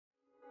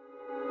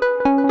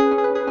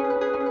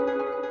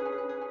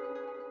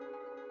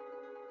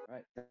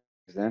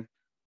Then.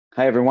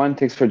 Hi, everyone.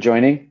 Thanks for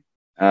joining.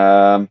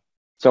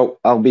 So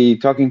I'll be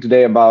talking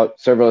today about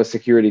serverless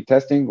security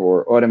testing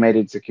or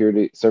automated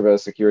serverless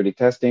security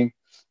testing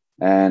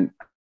and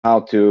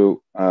how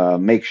to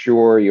make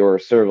sure your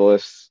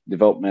serverless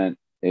development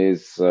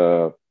is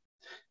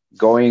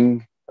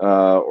going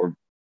or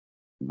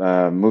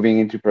moving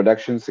into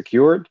production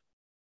secured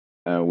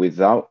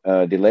without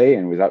delay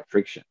and without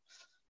friction.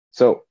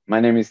 So my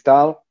name is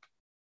Tal.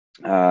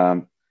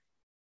 Um,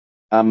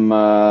 I'm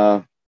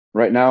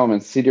right now I'm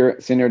a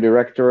senior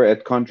director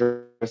at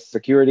Contrast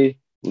Security,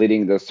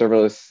 leading the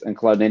serverless and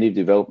cloud native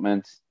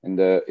development in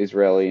the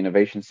Israeli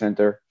Innovation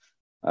Center.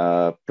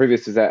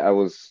 Previous to that, I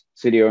was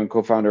CTO and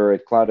co-founder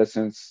at Cloud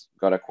Essence,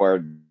 got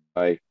acquired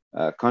by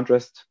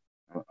Contrast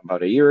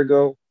about a year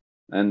ago.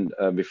 And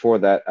before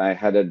that, I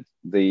headed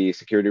the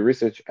security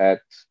research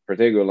at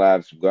Protego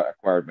Labs, who got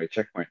acquired by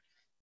Checkpoint.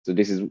 So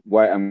this is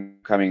why I'm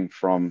coming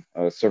from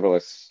a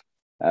serverless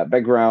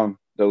background.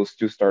 Those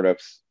two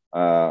startups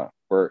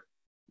were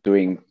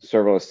doing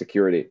serverless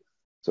security.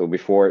 So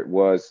before it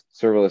was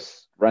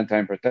serverless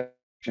runtime protection,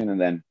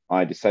 and then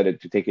I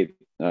decided to take it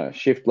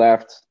shift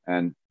left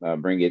and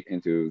bring it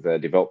into the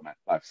development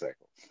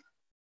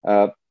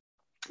lifecycle.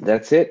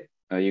 That's it.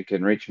 You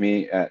can reach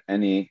me at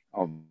any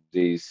of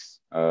these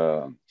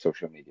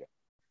social media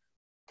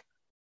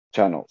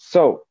channels.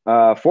 So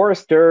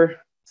Forrester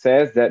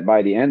says that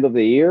by the end of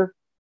the year,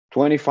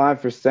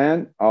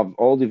 25% of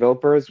all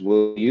developers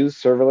will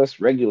use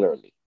serverless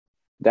regularly.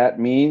 That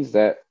means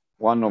that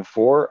 1 of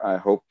 4, I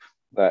hope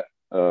that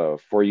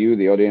for you,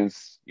 the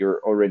audience,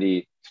 you're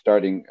already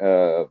starting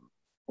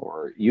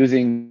or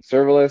using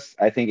serverless.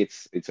 I think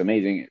it's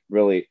amazing. It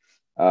really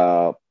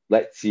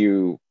lets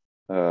you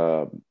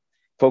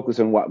focus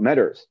on what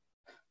matters.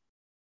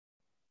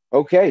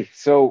 Okay,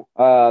 so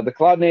the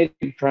cloud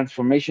native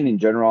transformation in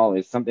general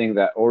is something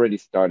that already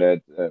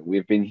started.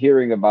 We've been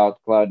hearing about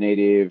cloud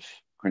native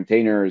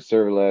containers,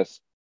 serverless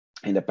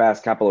in the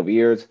past couple of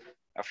years.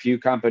 A few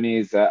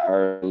companies that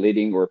are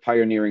leading or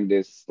pioneering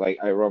this, like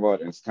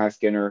iRobot and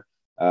Skyscanner.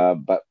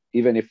 But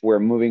even if we're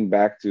moving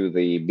back to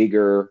the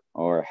bigger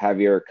or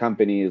heavier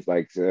companies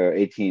like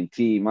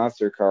AT&T,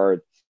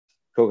 MasterCard,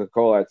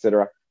 Coca-Cola,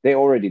 etc., they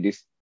already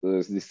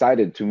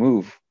decided to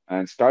move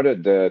and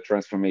started the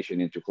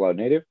transformation into cloud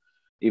native,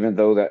 even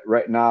though that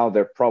right now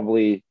they're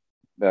probably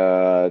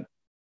working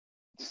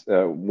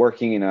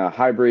in a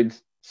hybrid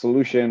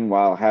solution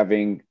while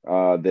having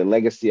the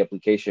legacy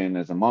application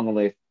as a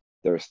monolith.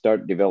 They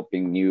start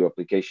developing new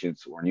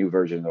applications or new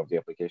versions of the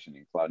application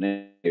in cloud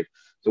native.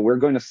 So we're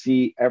going to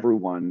see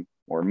everyone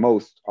or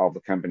most of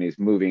the companies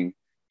moving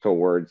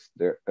towards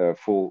the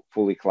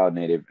fully cloud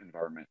native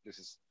environment. This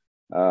is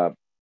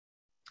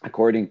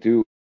according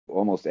to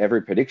almost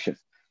every prediction.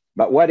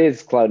 But what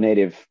is cloud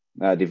native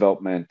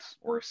development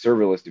or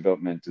serverless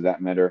development, to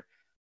that matter?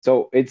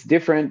 So it's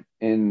different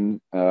in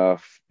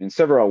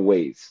several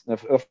ways.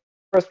 The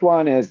first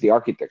one is the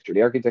architecture.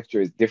 The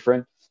architecture is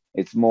different.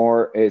 It's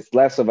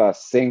less of a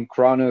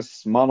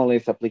synchronous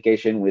monolith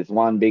application with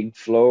one big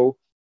flow.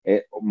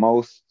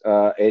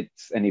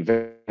 It's an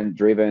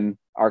event-driven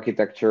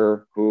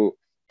architecture who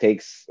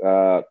takes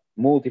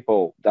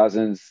multiple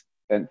dozens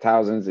and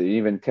thousands and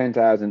even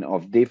 10,000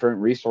 of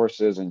different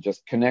resources and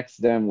just connects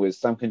them with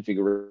some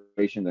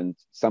configuration and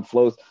some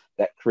flows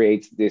that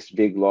creates this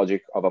big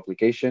logic of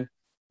application.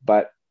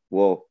 But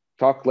we'll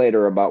talk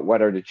later about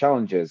what are the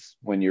challenges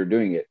when you're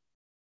doing it.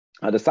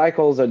 The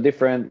cycles are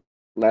different,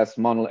 less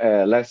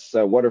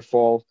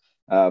waterfall,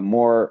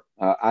 more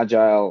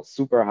agile,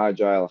 super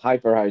agile,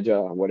 hyper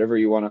agile, whatever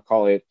you want to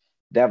call it.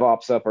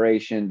 DevOps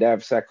operation,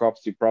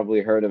 DevSecOps, you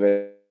probably heard of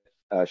it.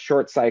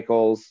 Short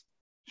cycles,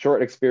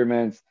 short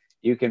experiments.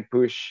 You can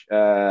push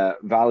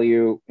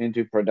value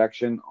into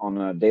production on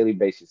a daily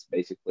basis,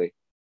 basically.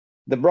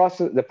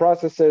 The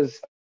processes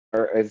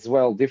are as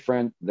well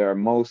different. They're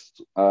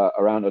most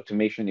around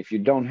automation. If you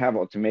don't have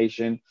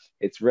automation,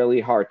 it's really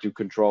hard to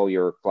control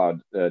your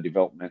cloud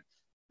development.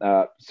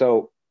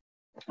 So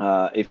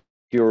if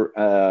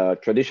you're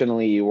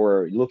traditionally you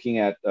were looking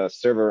at a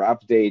server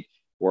update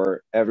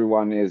where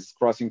everyone is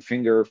crossing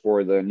finger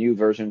for the new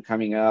version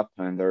coming up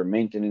and their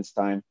maintenance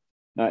time,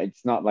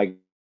 it's not like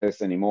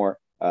this anymore.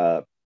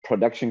 Code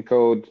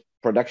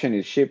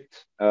is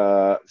shipped.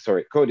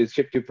 Code is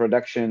shipped to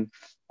production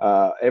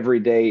every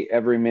day,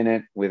 every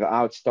minute,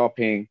 without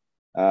stopping,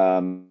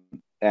 and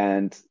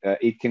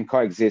it can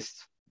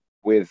coexist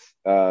with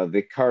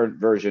the current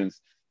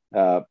versions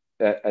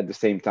at the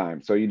same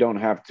time. So you don't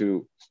have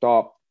to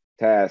stop,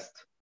 test,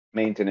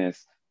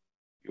 maintenance.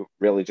 You're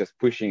really just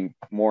pushing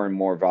more and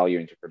more value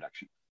into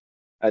production.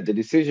 The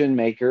decision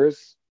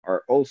makers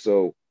are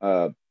also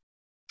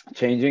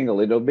changing a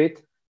little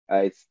bit.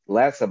 It's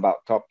less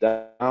about top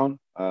down,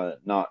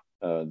 not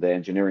the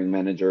engineering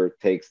manager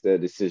takes the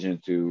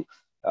decision to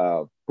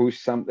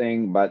push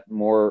something, but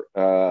more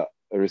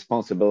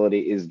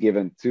responsibility is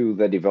given to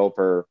the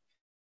developers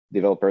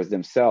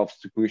themselves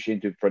to push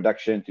into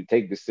production, to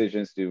take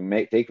decisions,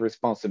 to take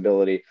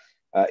responsibility.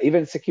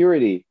 Even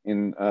security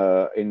in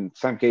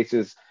some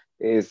cases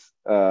is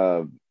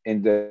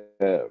in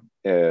the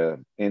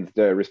and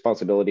the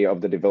responsibility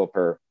of the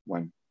developer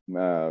when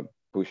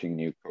pushing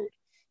new code.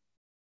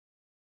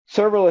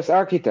 Serverless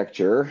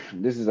architecture.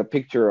 This is a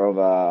picture of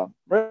a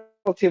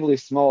relatively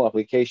small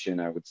application,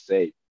 I would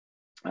say.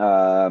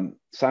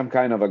 Some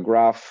kind of a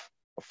graph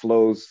of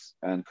flows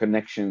and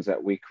connections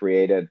that we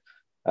created.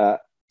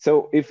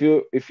 So if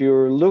you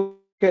look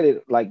at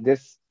it like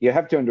this, you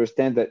have to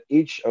understand that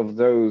each of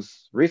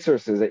those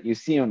resources that you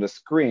see on the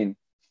screen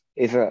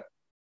is a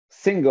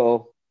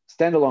single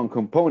standalone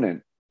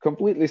component,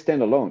 completely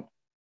standalone,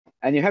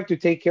 and you have to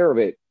take care of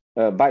it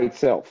by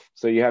itself.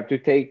 So you have to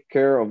take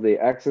care of the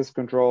access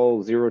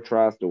control, zero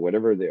trust, or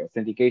whatever, the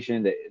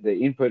authentication, the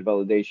input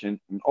validation,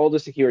 and all the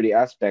security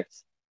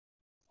aspects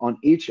on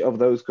each of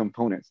those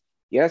components.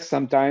 Yes,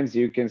 sometimes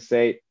you can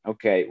say,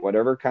 okay,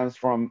 whatever comes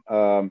from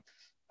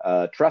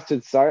a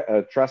trusted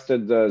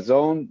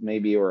zone,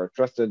 maybe, or a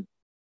trusted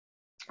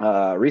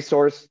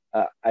resource,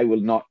 I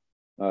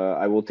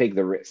will take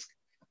the risk.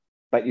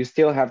 But you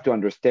still have to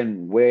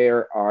understand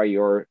where are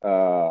your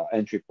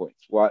entry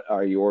points, what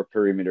are your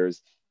perimeters.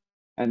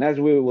 And as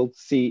we will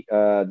see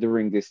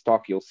during this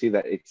talk, you'll see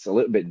that it's a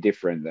little bit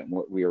different than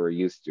what we were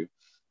used to.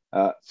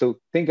 So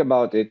think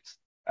about it.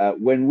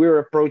 When we're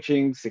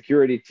approaching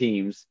security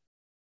teams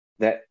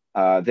that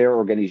their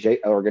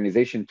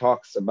organization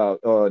talks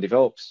about,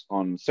 develops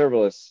on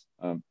serverless,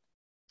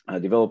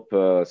 develop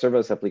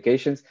serverless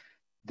applications,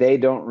 they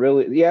don't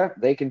really,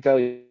 they can tell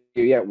you,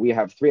 we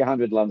have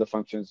 300 Lambda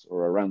functions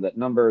or around that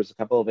numbers, a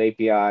couple of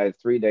APIs,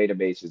 3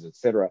 databases,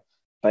 etc.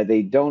 But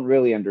they don't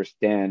really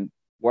understand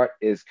what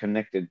is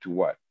connected to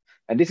what.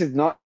 And this is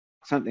not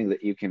something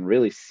that you can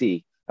really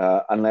see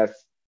unless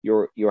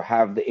you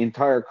have the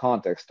entire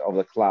context of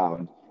the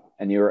cloud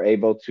and you're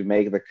able to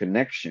make the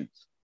connections.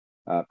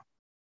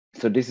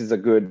 So this is a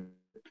good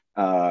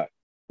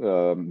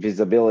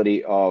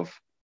visibility of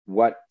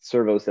what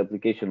serverless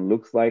application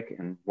looks like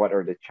and what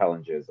are the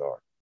challenges are.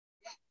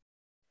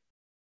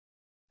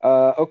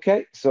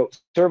 Okay, so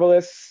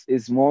serverless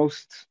is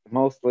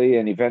mostly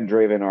an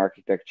event-driven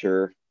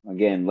architecture.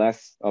 Again,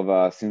 less of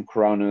a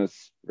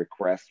synchronous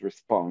request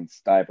response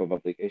type of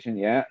application.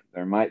 Yeah,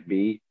 there might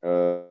be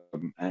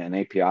an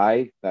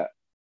API that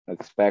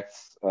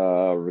expects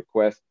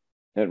request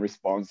and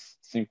response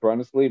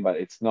synchronously, but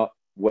it's not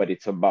what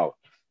it's about.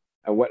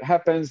 And what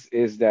happens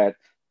is that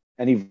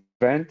an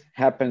event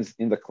happens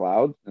in the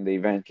cloud, and the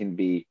event can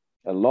be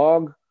a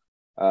log,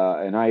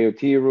 an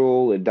IoT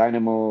rule, a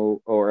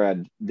Dynamo, or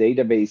a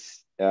database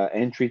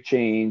entry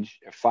change,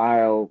 a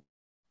file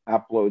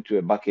upload to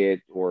a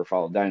bucket, or a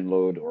file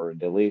download or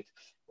delete,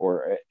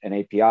 or an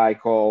API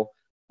call.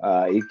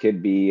 It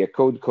could be a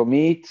code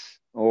commit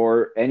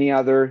or any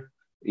other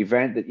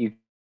event that you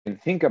can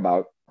think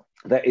about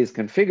that is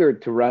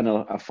configured to run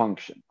a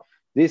function.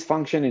 This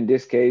function, in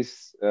this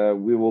case,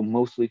 we will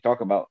mostly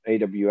talk about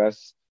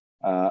AWS,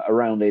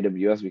 around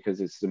AWS, because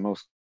it's the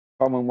most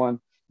common one.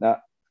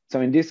 So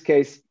in this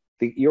case,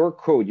 your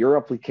code, your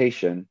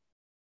application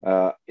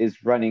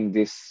is running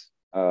this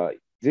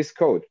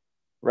code,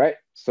 right?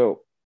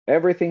 So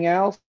everything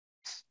else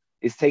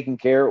is taken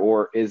care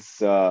or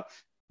is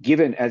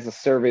given as a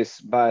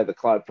service by the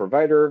cloud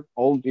provider.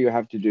 All you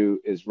have to do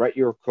is write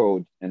your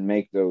code and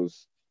make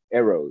those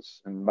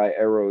arrows. And by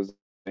arrows,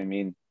 I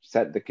mean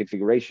set the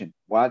configuration.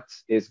 What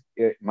is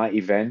my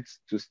event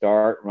to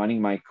start running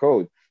my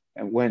code?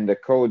 And when the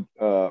code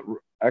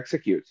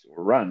executes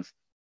or runs,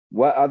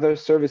 what other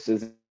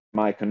services am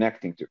I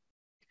connecting to?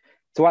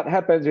 So what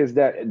happens is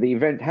that the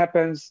event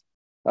happens,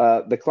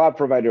 the cloud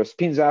provider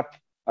spins up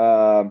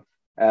an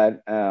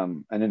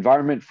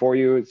environment for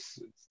you. It's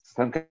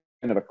some kind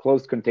of a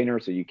closed container,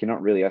 so you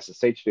cannot really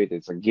SSH to it.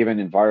 It's a given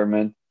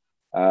environment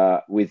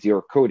with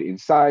your code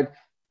inside.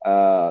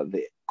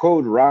 The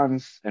code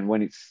runs, and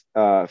when it's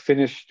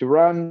finished to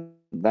run,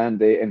 then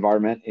the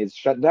environment is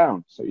shut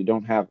down. So you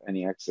don't have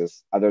any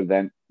access other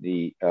than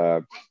the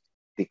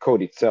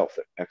code itself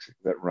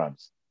that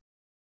runs.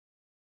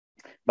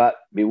 But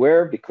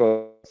beware,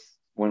 because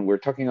when we're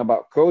talking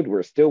about code,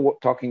 we're still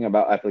talking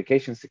about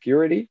application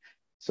security.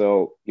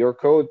 So your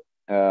code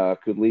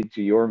could lead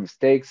to your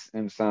mistakes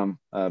and some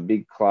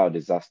big cloud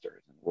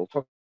disasters. We'll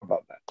talk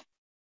about that.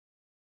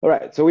 All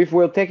right, so if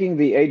we're taking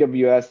the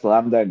AWS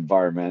Lambda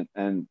environment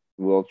and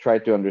we'll try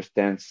to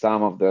understand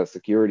some of the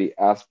security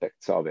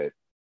aspects of it,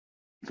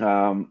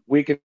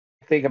 we can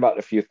think about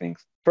a few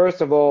things.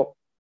 First of all,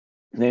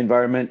 the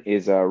environment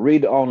is a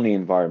read-only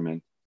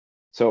environment.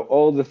 So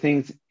all the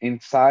things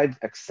inside,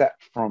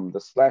 except from the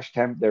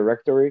 /temp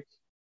directory,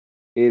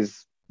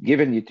 is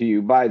given to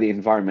you by the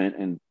environment,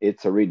 and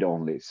it's a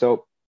read-only.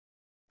 So,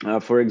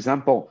 for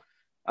example,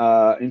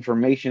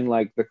 information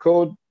like the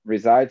code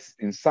resides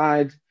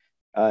inside.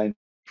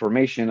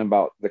 Information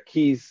about the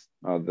keys,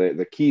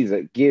 the keys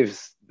that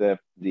gives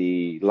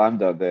the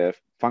Lambda, the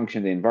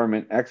function, the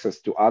environment, access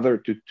to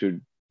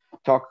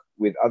talk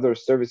with other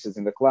services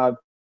in the cloud,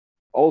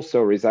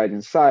 also reside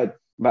inside.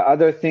 But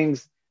other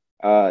things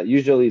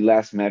usually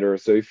less matter.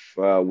 So if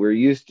we're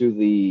used to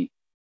the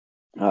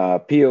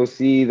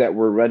POC that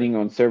we're running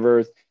on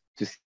servers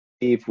to see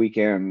if we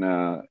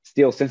can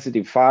steal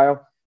sensitive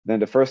file, then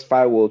the first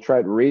file we'll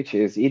try to reach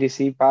is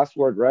etc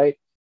password, right?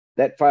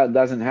 That file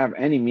doesn't have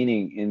any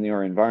meaning in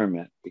your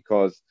environment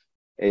because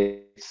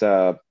it's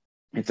a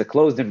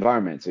closed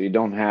environment, so you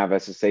don't have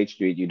SSH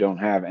to it, you don't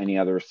have any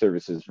other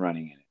services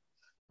running in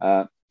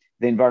it.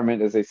 The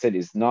environment, as I said,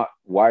 is not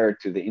wired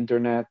to the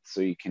internet,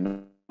 so you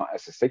cannot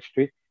SSH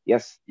to it.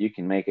 Yes, you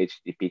can make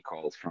HTTP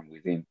calls from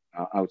within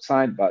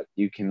outside, but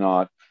you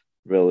cannot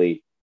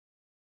really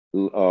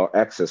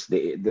access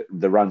the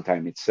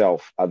runtime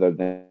itself other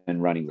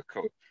than running the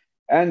code.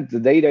 And the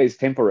data is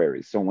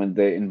temporary. So when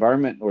the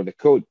environment or the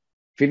code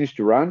finished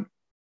to run,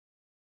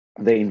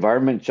 the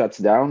environment shuts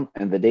down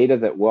and the data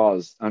that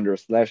was under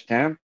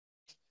 /temp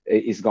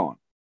is gone.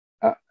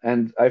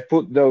 And I've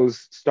put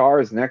those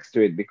stars next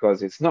to it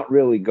because it's not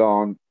really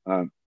gone.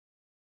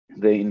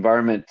 The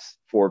environment,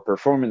 for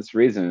performance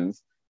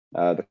reasons,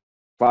 the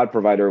cloud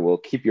provider will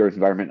keep your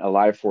environment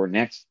alive for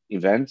next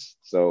events.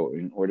 So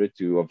in order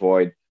to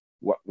avoid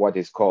what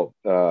is called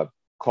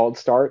cold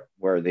start,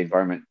 where the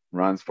environment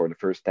runs for the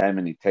first time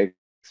and it takes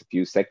a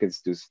few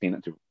seconds to spin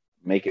it to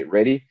make it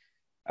ready.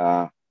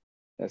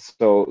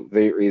 So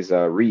there is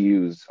a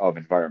reuse of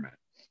environment.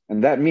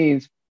 And that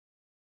means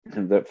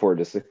that for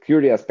the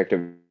security aspect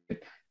of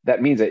it,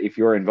 that means that if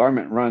your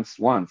environment runs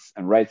once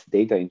and writes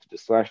data into the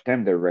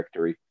 /temp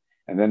directory,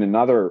 and then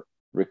another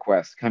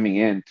request coming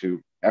in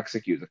to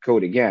execute the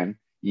code again,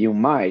 you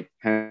might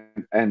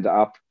end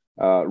up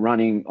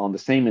running on the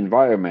same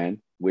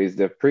environment with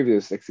the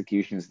previous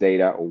execution's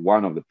data or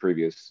one of the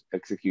previous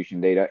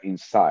execution data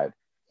inside.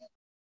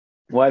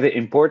 Why is it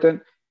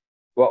important?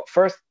 Well,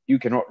 first, you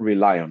cannot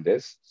rely on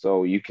this.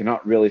 So you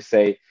cannot really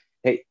say,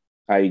 hey,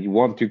 I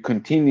want to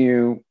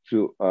continue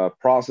to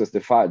process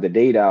the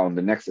data on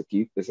the next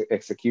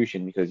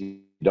execution because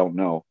you don't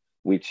know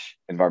which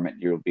environment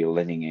you'll be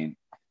living in.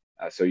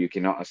 So you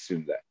cannot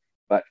assume that.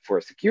 But for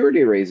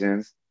security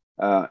reasons,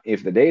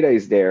 if the data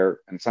is there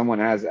and someone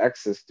has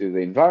access to the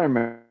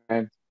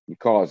environment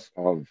because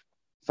of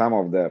some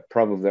of the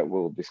problems that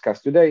we'll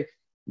discuss today,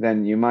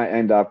 then you might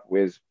end up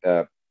with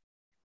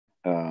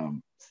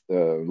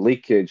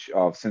leakage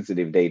of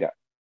sensitive data.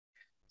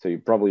 So you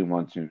probably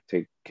want to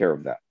take care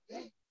of that.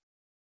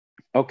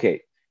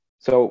 Okay,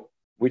 so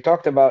we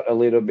talked about a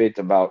little bit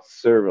about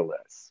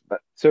serverless,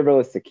 but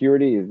serverless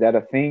security, is that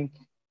a thing?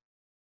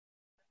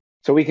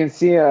 So we can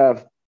see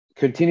a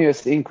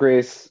continuous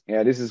increase.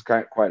 Yeah, this is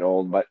quite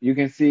old, but you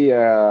can see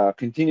a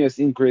continuous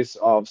increase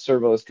of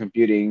serverless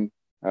computing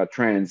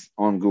trends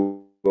on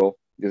Google.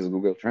 This is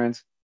Google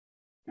Trends.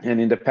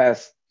 And in the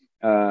past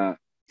 5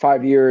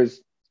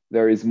 years,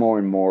 there is more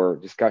and more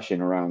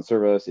discussion around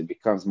serverless. It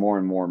becomes more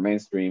and more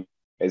mainstream.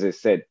 As I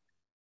said,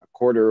 a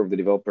quarter of the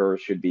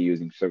developers should be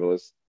using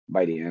serverless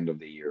by the end of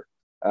the year.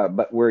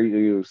 But where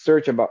you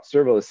search about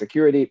serverless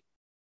security,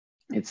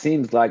 it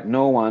seems like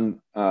no one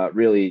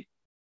really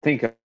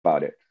think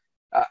about it.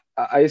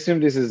 I assume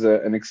this is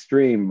an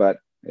extreme, but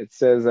it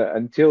says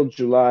until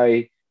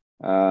July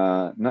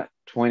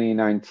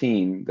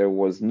 2019, there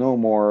was no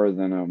more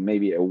than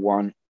maybe a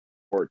 1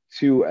 or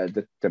 2 at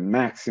the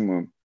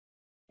maximum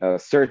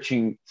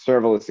searching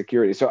serverless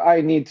security. So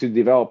I need to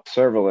develop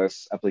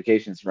serverless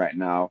applications right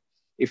now.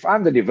 If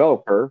I'm the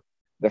developer,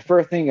 the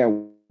first thing I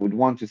would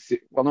want to see,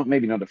 well,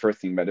 maybe not the first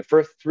thing, but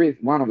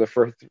one of the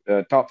first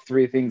top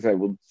 3 things I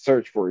would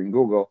search for in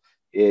Google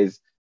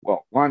is,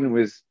 well, one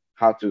was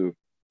how to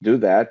do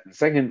that. And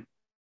second,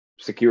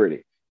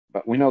 security.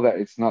 But we know that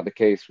it's not the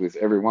case with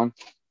everyone.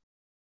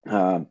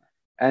 And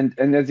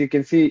as you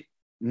can see,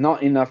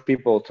 not enough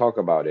people talk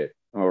about it,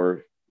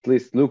 or at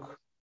least look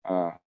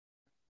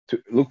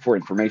for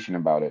information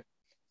about it.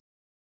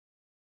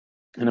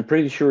 And I'm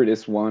pretty sure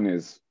this one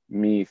is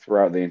me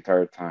throughout the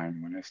entire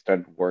time when I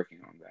started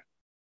working on that.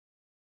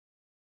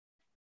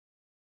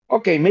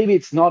 Okay, maybe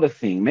it's not a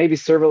thing. Maybe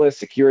serverless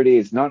security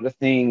is not a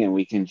thing, and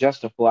we can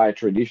just apply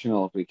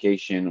traditional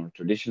application or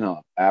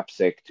traditional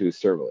AppSec to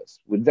serverless.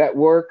 Would that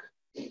work?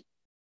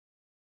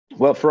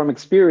 Well, from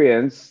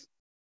experience,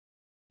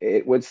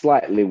 it would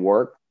slightly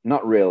work.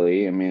 Not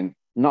really. I mean,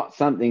 not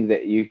something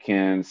that you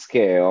can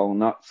scale,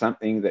 not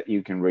something that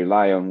you can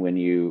rely on when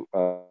you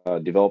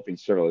developing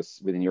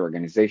serverless within your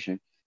organization.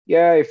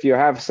 Yeah, if you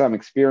have some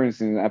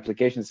experience in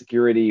application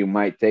security, you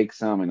might take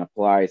some and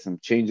apply some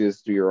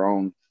changes to your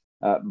own,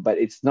 but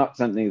it's not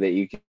something that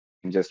you can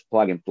just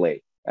plug and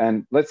play.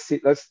 And let's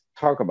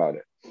talk about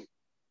it.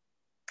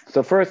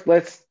 So first,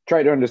 let's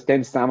try to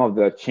understand some of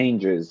the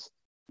changes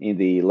in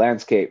the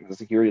landscape, the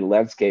security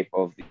landscape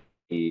of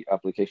the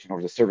application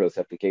or the serverless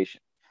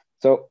application.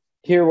 So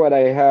here what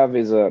I have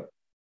is a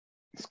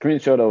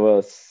screenshot of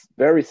a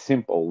very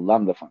simple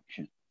Lambda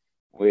function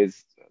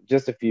with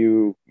just a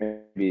few,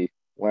 maybe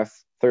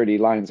less 30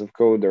 lines of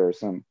code. There are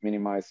some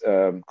minimized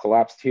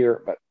collapsed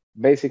here, but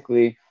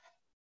basically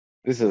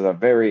this is a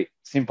very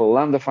simple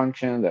Lambda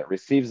function that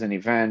receives an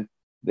event.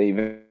 The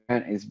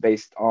event is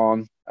based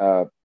on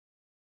a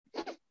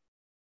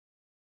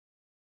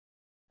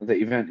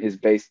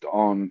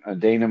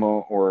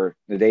Dynamo or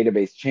the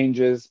database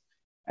changes.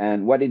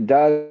 And what it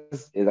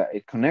does is that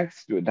it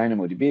connects to a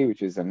DynamoDB,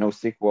 which is a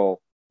NoSQL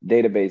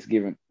database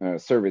given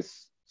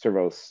service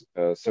serverless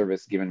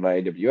service given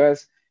by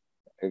AWS,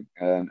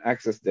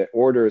 access the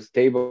orders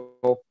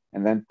table,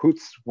 and then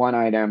puts one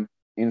item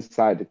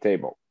inside the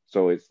table.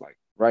 So it's like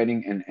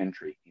writing an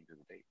entry into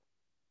the table.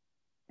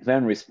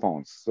 Then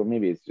response. So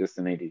maybe it's just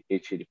an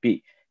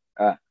HTTP.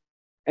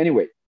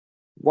 Anyway,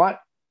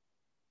 what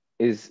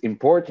is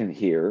important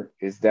here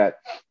is that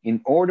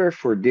in order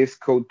for this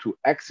code to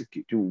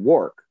execute, to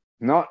work,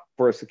 not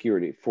for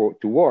security,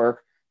 to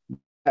work,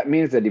 that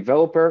means the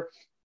developer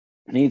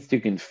needs to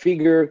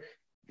configure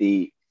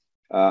the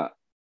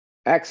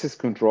access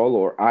control,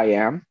 or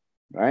IAM,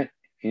 right?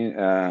 In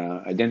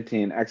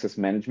identity and access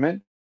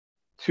management,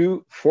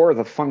 for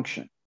the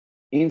function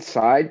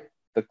inside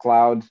the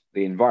cloud,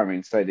 the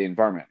environment,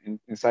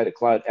 inside the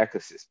cloud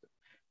ecosystem.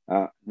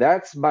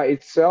 That's by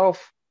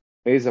itself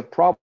is a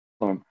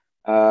problem.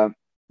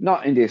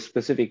 Not in this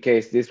specific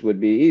case, this would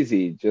be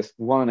easy, just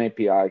one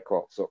API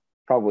call. So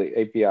probably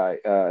API,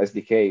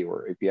 SDK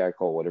or API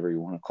call, whatever you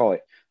want to call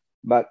it.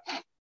 But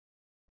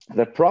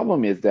the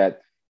problem is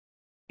that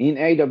in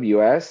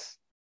AWS,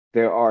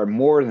 there are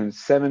more than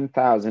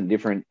 7,000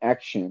 different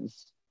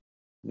actions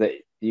that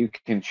you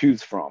can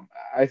choose from.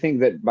 I think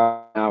that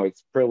by now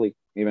it's probably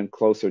even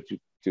closer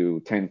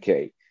to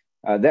 10K.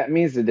 That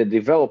means that the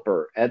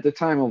developer at the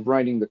time of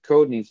writing the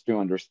code needs to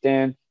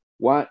understand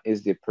what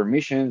is the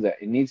permission that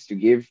it needs to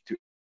give to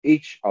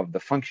each of the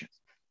functions.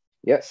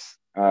 Yes.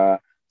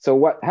 So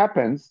what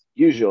happens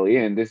usually,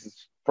 and this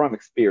is from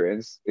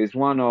experience, is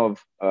one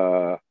of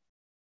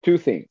two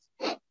things.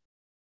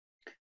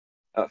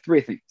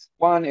 Three things.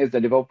 One is the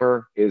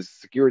developer is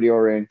security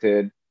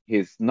oriented.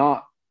 He's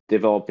not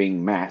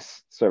developing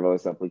mass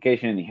serverless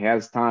application. He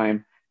has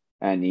time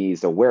and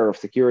he's aware of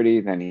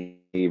security. Then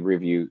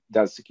he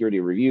does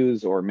security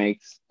reviews or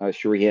makes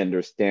sure he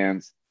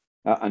understands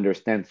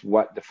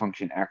what the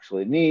function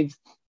actually needs,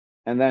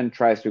 and then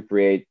tries to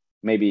create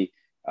maybe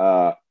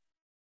a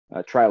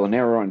trial and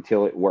error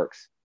until it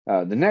works.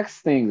 The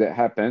next thing that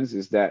happens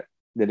is that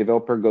the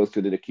developer goes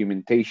to the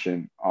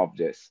documentation of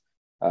this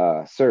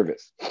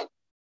service.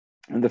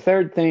 And the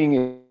third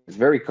thing is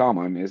very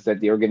common, is that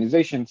the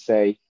organizations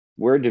say,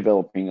 we're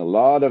developing a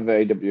lot of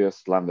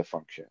AWS Lambda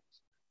functions.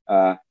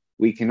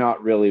 We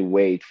cannot really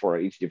wait for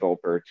each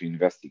developer to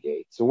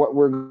investigate. So what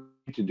we're going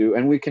to do,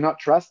 and we cannot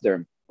trust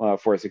them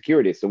for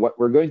security. So what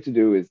we're going to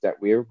do is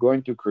that we're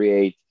going to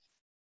create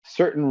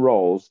certain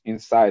roles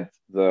inside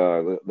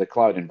the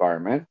cloud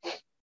environment.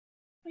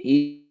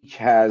 Each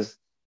has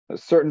a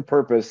certain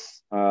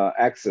purpose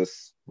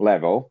access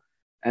level,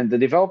 and the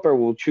developer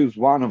will choose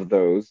one of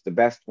those, the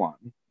best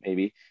one,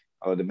 maybe,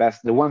 or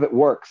the one that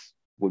works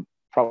would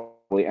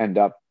probably end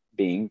up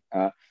being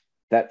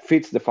that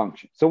fits the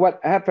function. So what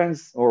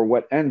happens, or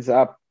what ends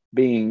up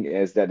being,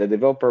 is that the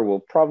developer will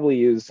probably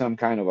use some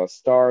kind of a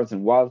stars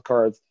and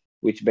wildcards,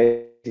 which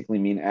basically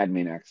mean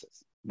admin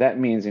access. That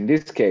means in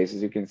this case,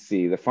 as you can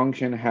see, the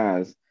function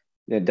has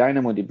the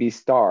DynamoDB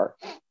star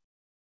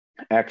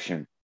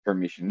action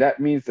permission. That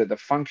means that the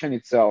function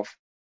itself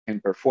can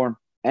perform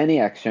any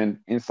action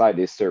inside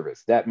this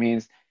service. That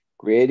means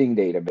creating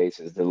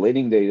databases,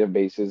 deleting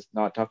databases,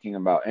 not talking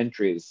about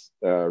entries,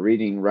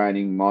 reading,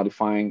 writing,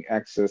 modifying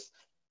access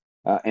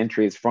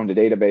entries from the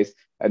database,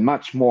 and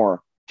much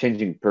more,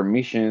 changing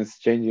permissions,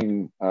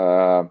 changing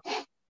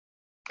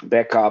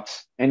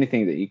backups,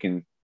 anything that you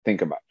can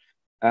think about.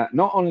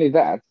 Not only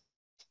that,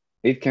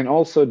 it can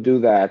also do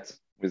that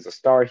with a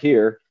star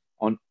here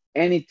on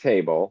any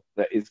table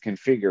that is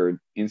configured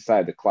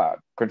inside the cloud.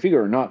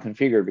 Configure or not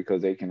configure,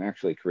 because they can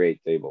actually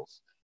create tables.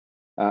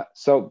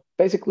 So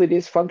basically,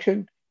 this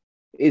function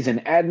is an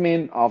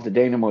admin of the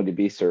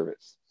DynamoDB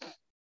service.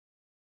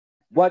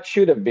 What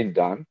should have been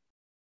done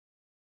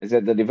is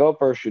that the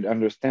developer should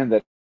understand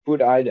that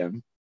put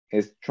item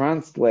is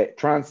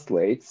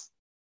translates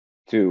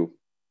to,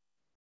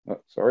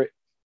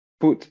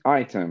 put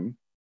item,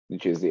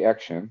 which is the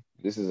action.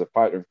 This is a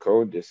Python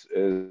code. This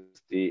is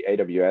the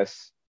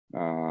AWS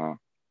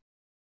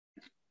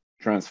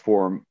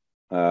transform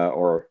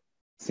or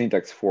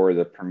syntax for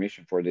the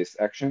permission for this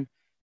action.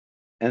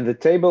 And the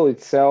table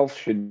itself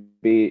should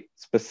be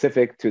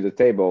specific to the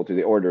table, to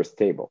the orders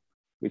table,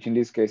 which in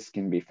this case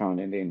can be found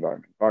in the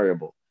environment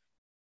variable.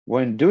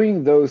 When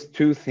doing those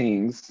two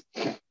things,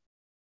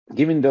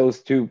 giving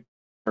those two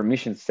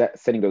permissions,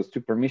 setting those two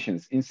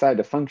permissions inside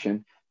the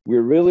function,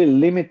 we're really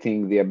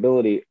limiting the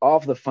ability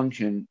of the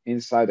function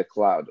inside the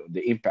cloud, or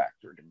the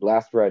impact, or the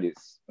blast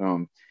radius.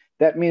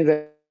 That means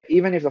that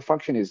even if the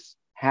function is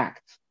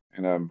hacked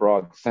in a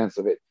broad sense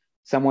of it,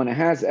 someone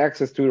has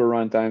access to the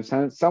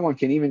runtime. Someone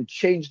can even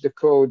change the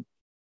code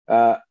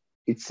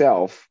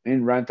itself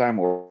in runtime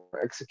or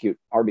execute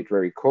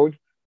arbitrary code.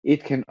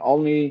 It can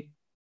only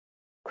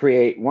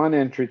create one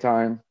entry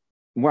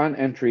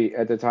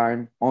at a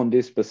time on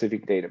this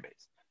specific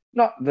database.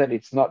 Not that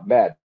it's not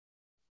bad,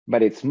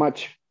 but it's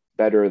much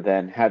better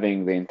than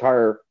having the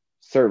entire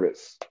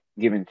service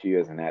given to you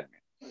as an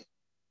admin.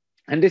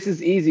 And this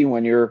is easy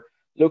when you're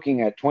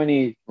looking at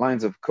 20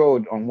 lines of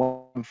code on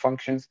one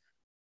functions.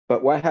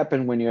 But what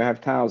happens when you have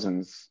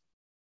thousands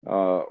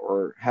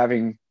or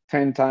having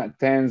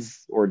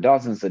tens or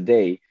dozens a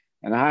day,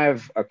 and I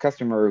have a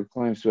customer who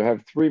claims to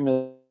have 3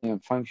 million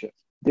functions.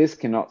 This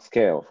cannot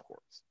scale, of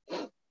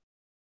course.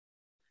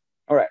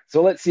 All right,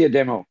 so let's see a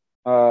demo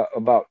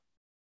about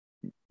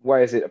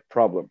why is it a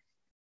problem.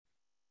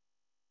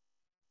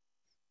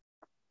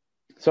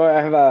 So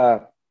I have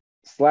a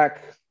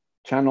Slack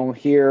channel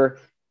here,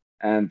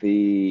 and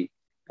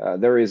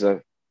there is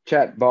a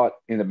chat bot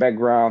in the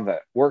background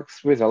that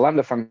works with a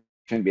Lambda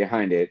function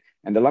behind it,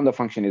 and the Lambda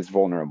function is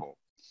vulnerable.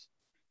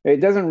 It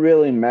doesn't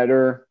really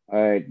matter.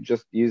 It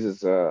just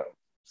uses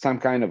some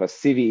kind of a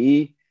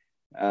CVE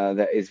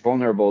that is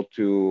vulnerable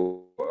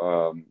to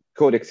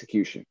code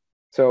execution.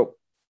 So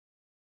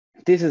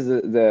this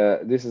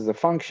is a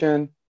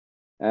function,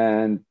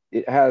 and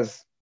it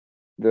has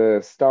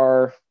the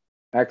star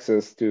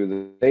access to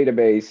the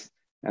database,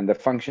 and the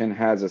function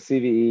has a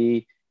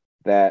CVE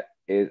that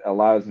it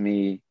allows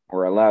me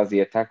or allows the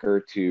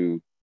attacker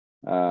to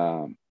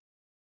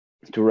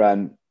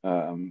run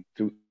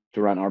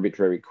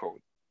arbitrary code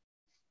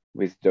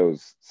with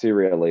those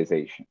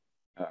serialization,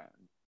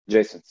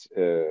 JSON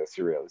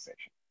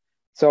serialization.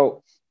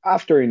 So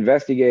after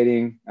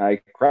investigating,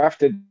 I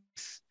crafted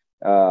this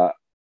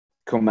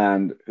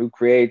command who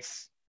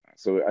creates,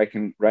 so I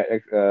can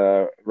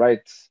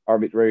write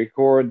arbitrary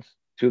code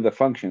to the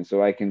function.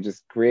 So I can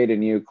just create a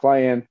new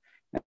client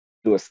and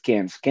do a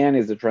scan. Scan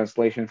is the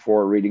translation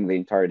for reading the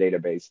entire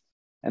database.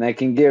 And I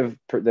can give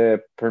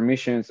the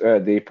permissions,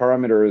 the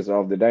parameters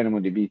of the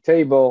DynamoDB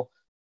table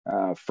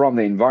from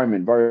the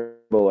environment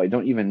variable. I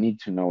don't even need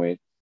to know it.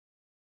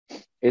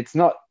 It's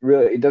not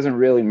really, it doesn't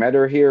really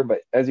matter here,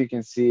 but as you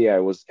can see, I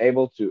was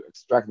able to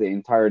extract the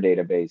entire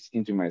database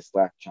into my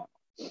Slack channel.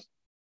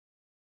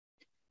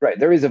 Right,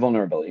 there is a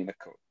vulnerability in the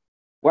code.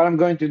 What I'm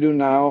going to do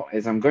now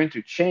is I'm going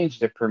to change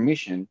the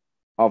permission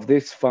of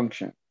this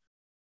function.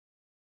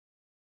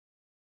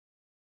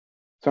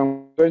 So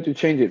I'm going to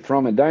change it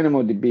from a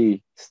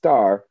DynamoDB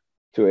star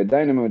to a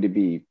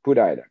DynamoDB put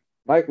item,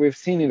 like we've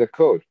seen in the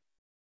code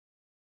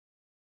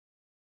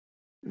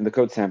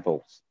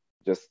samples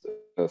just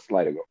a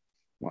slide ago.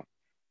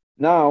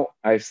 Now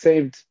I've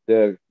saved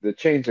the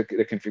change,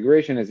 the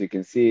configuration. As you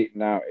can see,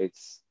 now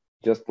it's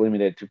just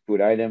limited to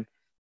put item.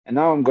 And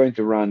now I'm going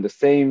to run the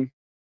same,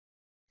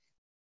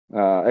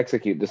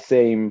 execute the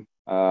same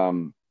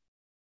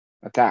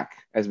attack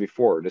as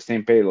before, the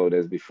same payload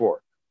as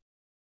before.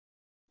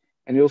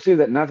 And you'll see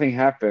that nothing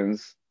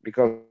happens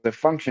because the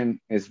function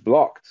is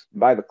blocked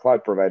by the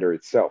cloud provider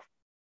itself.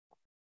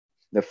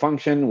 The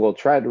function will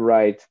try to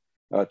write,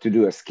 to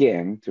do a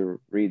scan to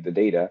read the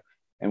data,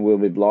 and will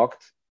be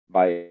blocked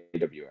by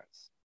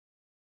AWS.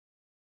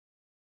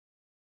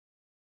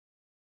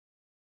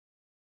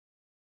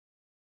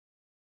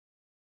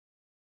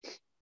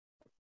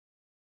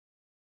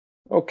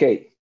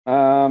 Okay.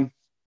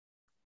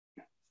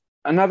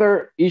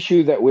 Another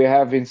issue that we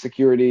have in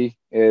security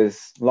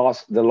is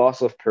the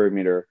loss of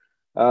perimeter.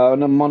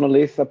 On a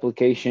monolith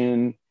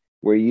application,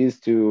 we're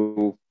used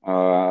to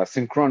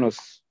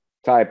synchronous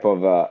type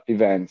of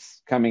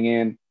events coming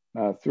in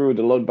through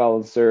the load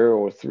balancer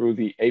or through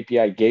the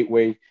API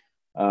gateway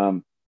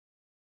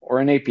or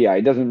an API.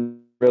 It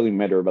doesn't really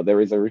matter, but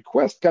there is a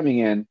request coming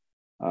in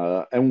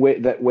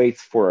and that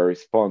waits for a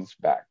response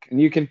back. And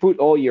you can put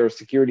all your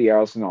security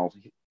arsenal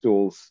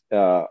tools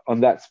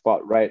on that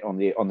spot, right on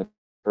the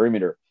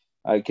perimeter.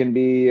 It can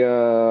be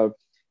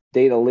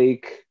data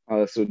leak,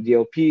 so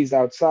DLPs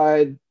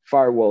outside,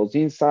 firewalls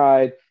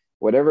inside,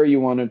 whatever you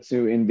wanted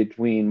to in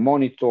between,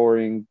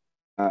 monitoring,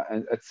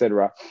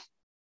 etc.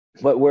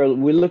 But we're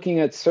looking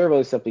at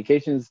serverless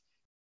applications.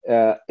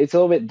 It's a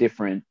little bit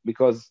different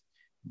because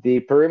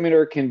the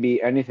perimeter can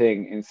be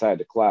anything inside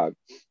the cloud,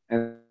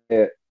 and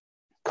the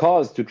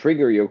cause to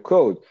trigger your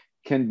code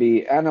can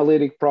be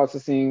analytic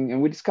processing,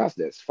 and we discussed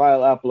this,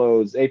 file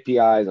uploads,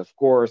 APIs, of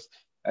course,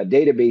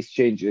 database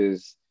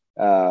changes,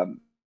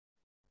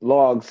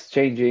 logs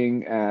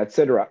changing,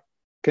 etc.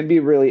 Can be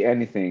really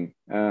anything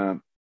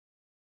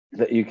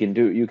that you can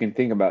do, you can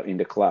think about in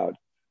the cloud.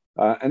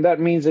 And that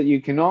means that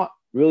you cannot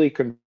really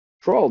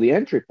control the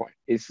entry point.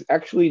 It's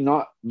actually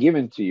not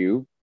given to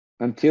you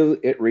until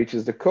it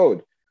reaches the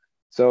code.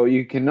 So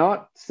you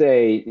cannot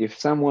say if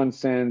someone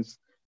sends,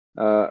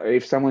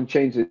 if someone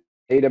changes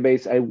the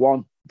database, I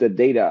want the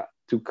data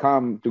to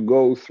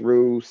go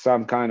through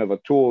some kind of a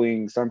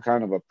tooling, some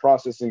kind of a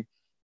processing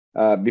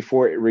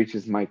before it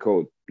reaches my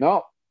code.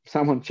 No,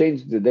 someone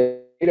changed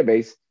the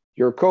database,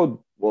 your code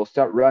will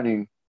start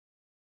running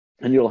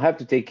and you'll have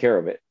to take care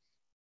of it.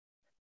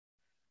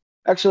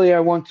 Actually, I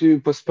want to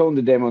postpone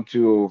the demo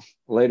to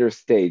a later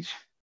stage.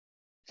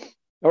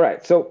 All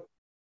right, so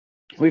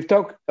we've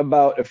talked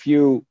about a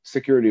few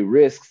security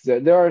risks.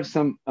 There are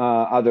some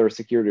other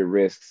security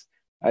risks.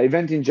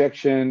 Event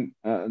injection,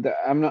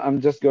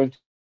 I'm just going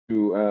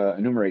to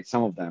enumerate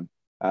some of them.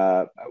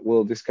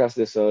 We'll discuss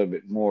this a little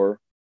bit more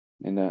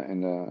in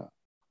the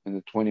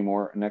 20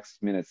 more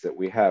next minutes that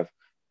we have.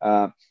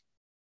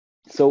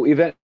 So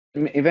event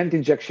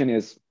injection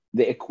is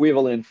the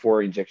equivalent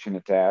for injection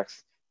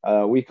attacks.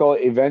 We call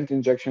it event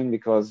injection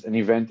because an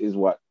event is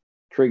what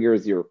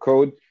triggers your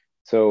code.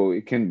 So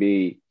it can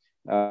be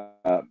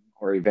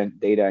or event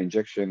data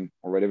injection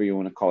or whatever you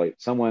want to call it.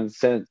 Someone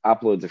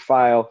uploads a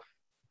file,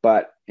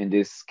 but in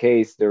this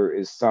case, there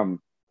is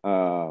some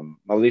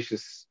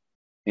malicious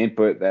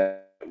input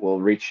that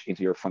will reach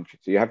into your function.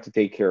 So you have to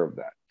take care of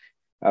that.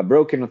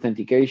 Broken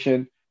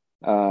authentication.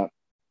 I'd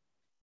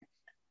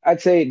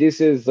say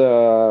this is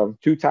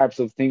two types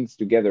of things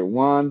together.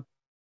 One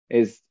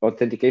is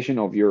authentication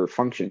of your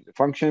functions.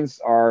 Functions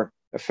are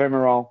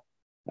ephemeral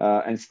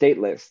and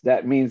stateless.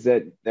 That means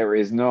that there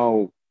is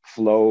no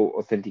flow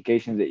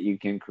authentication that you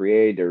can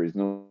create. There is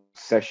no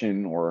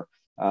session or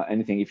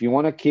anything. If you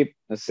want to keep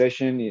a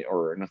session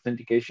or an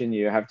authentication,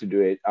 you have to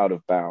do it out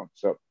of bounds.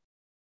 So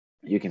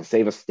you can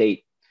save a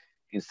state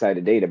inside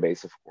a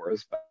database, of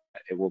course, but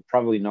it will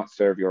probably not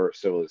serve your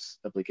serverless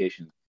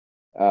application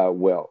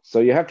well. So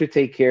you have to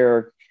take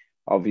care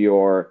of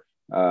your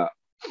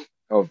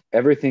of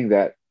everything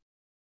that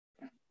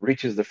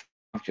reaches the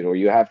function, or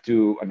you have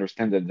to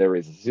understand that there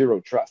is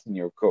zero trust in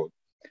your code.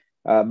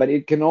 But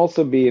it can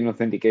also be an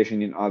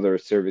authentication in other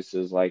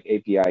services like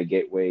API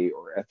gateway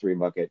or S3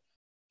 bucket,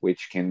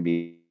 which can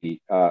be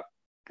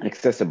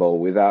accessible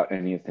without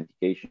any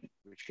authentication,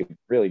 which could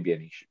really be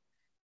an issue.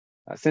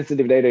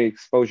 Sensitive data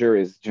exposure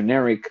is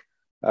generic,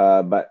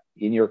 but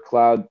in your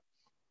cloud,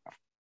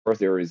 of course,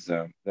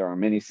 there are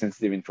many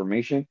sensitive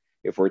information.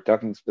 If we're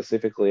talking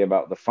specifically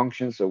about the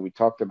functions, so we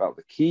talked about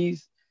the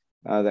keys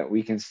that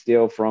we can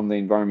steal from the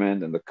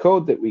environment and the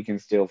code that we can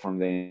steal from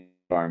the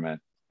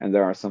environment, and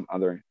there are some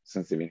other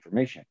sensitive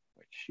information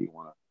which you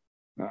want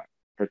to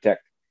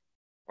protect.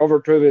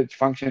 Overprivileged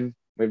function,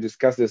 we've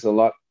discussed this a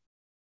lot.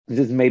 This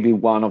is maybe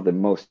one of the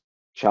most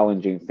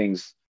challenging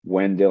things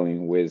when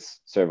dealing with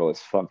serverless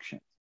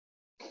functions.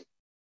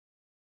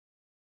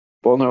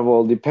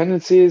 Vulnerable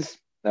dependencies,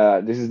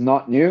 this is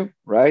not new,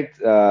 right?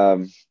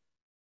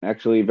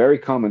 Actually very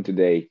common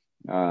today.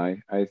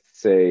 I'd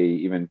say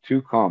even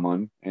too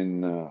common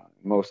in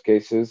most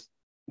cases.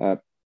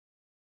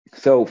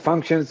 So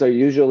functions are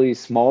usually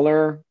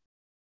smaller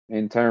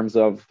in terms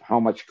of how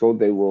much code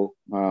they will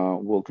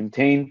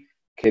contain.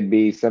 Could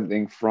be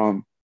something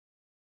from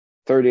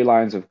 30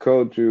 lines of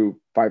code to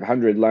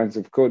 500 lines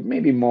of code,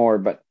 maybe more,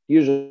 but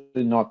usually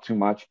not too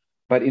much.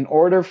 But in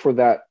order for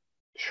that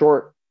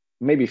short,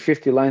 maybe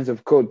 50 lines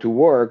of code to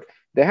work,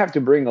 they have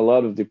to bring a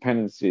lot of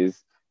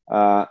dependencies.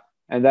 And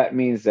that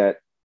means that,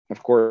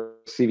 of course,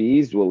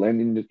 CVEs will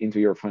land into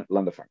your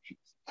Lambda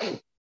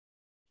functions.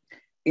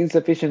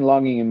 Insufficient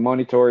logging and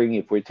monitoring,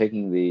 if we're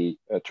taking the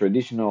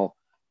traditional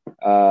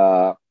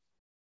web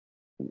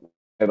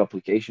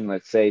application,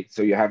 let's say,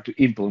 so you have to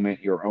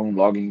implement your own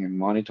logging and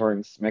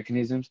monitoring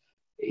mechanisms.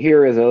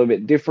 Here is a little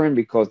bit different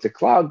because the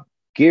cloud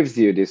gives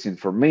you this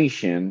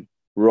information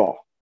raw.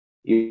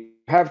 You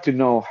have to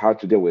know how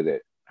to deal with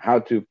it, how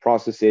to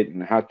process it,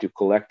 and how to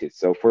collect it.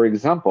 So, for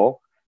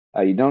example,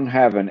 you don't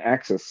have an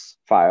access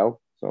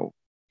file, so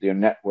your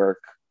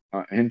network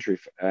entry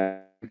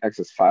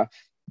access file,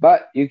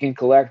 but you can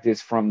collect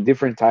this from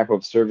different type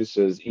of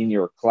services in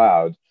your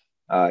cloud.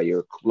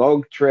 Your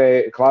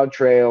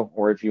CloudTrail,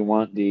 or if you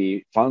want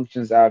the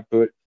functions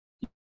output,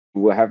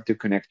 you will have to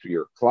connect to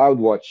your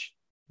CloudWatch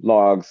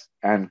logs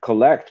and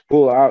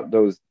pull out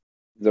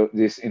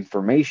this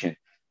information.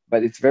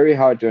 But it's very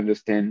hard to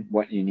understand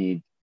what you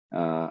need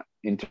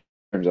in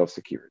terms of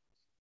security.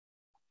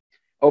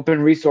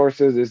 Open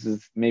resources, this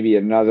is maybe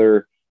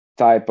another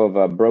type of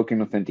a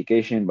broken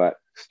authentication, but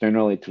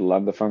externally to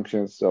Lambda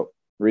functions. So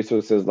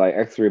resources like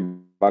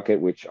S3 bucket,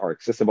 which are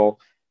accessible.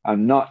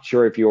 I'm not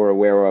sure if you're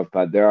aware of,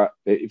 but there are,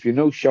 if you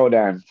know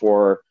Shodan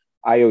for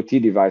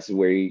IoT devices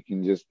where you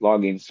can just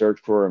log in,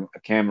 search for a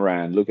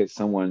camera and look at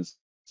someone's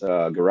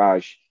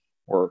garage,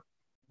 or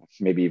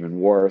maybe even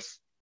worse,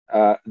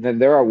 then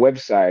there are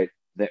websites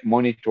that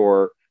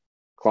monitor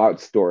cloud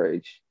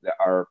storage that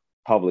are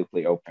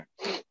publicly open.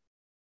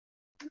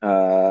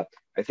 I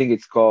think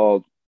it's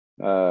called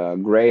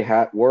Gray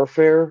Hat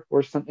Warfare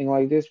or something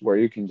like this, where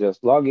you can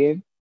just log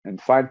in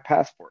and find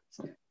passports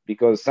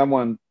because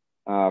someone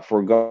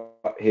forgot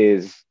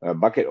his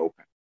bucket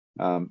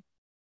open.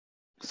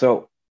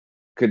 So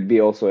could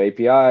be also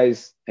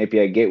APIs,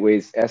 API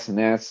gateways,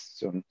 SNS,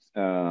 so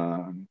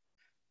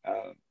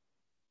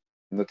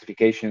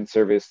notification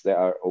service that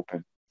are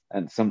open,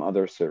 and some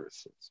other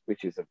services,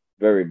 which is a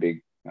very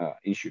big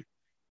issue.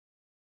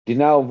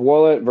 Denial of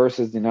wallet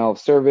versus denial of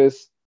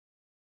service.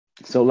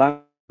 So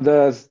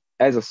Lambda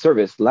as a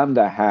service,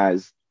 Lambda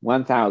has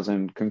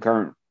 1,000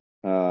 concurrent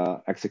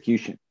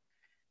execution,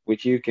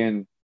 which you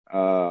can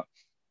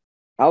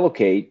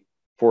allocate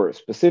for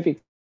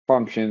specific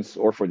functions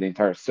or for the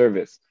entire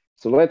service.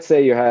 So let's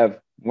say you have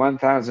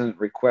 1,000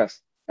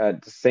 requests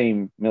at the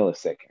same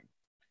millisecond.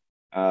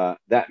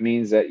 That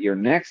means that your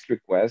next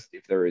request,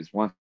 if there is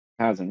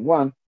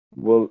 1,001,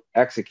 will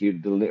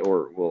execute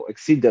or will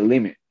exceed the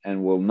limit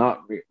and will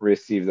not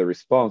receive the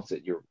response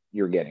that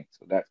you're getting.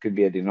 So that could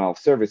be a denial of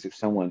service if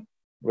someone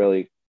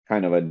really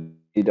kind of a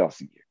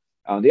DDoSing you.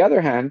 On the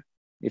other hand,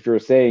 if you're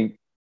saying,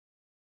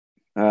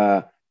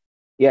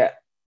 yeah,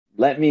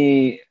 let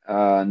me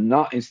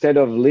not, instead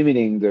of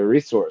limiting the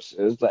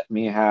resources, let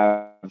me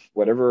have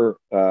whatever,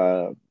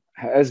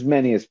 as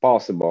many as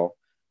possible,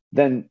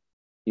 then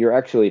you're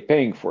actually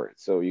paying for it.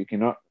 So you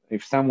cannot,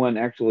 if someone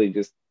actually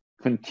just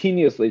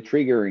continuously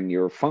triggering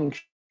your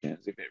functions,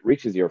 if it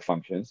reaches your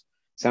functions,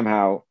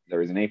 somehow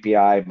there is an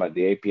API, but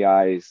the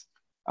API is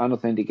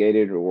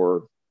unauthenticated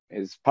or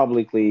is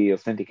publicly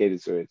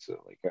authenticated, so it's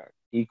like a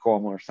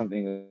e-com or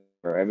something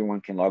where everyone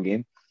can log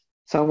in.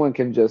 Someone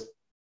can just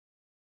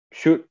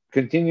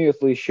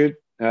continuously shoot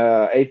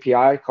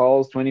API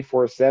calls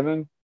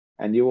 24/7,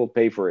 and you will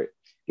pay for it.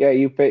 Yeah,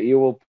 you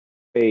will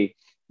pay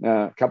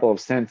a couple of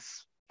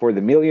cents for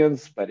the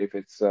millions, but if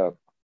it's a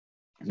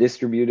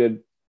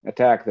distributed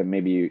attack, then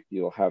maybe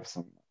you'll have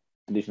some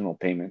additional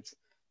payments.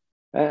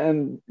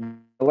 And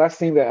the last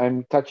thing that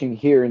I'm touching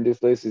here in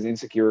this list is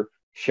insecure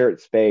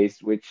shared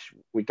space, which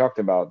we talked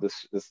about,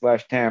 the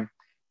slash tam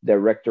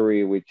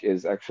directory, which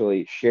is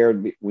actually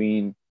shared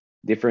between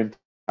different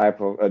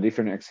type of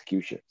different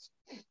executions.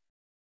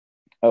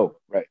 Oh,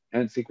 right.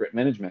 And secret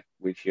management,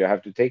 which you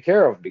have to take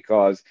care of,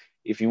 because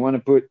if you want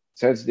to put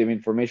sensitive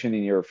information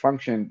in your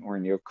function or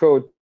in your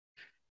code,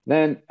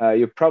 then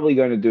you're probably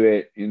going to do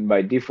it in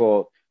by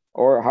default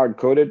or hard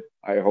coded.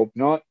 I hope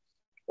not,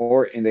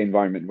 or in the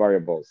environment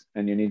variables.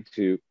 And you need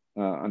to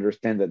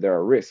understand that there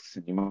are risks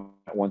and you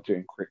might want to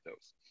encrypt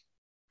those.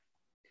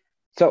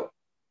 So,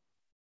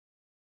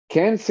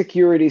 can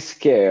security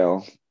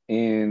scale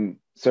in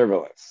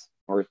serverless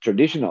or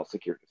traditional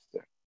security?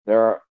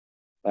 There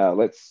are,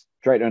 let's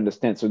try to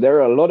understand. So there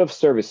are a lot of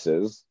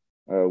services.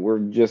 We're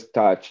just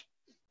touched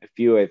a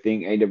few. I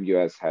think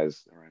AWS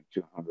has around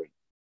 200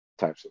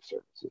 types of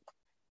services.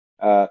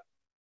 Uh,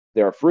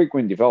 there are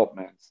frequent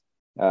developments.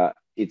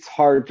 It's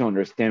hard to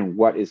understand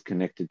what is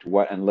connected to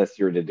what unless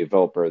you're the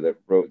developer that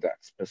wrote that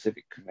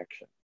specific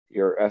connection.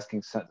 You're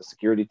asking the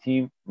security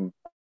team?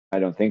 I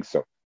don't think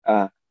so.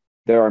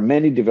 There are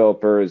many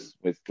developers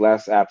with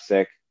less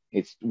AppSec.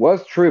 It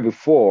was true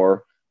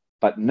before,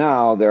 but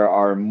now there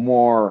are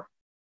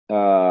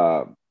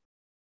uh,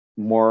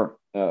 more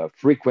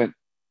frequent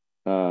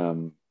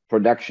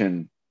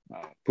production,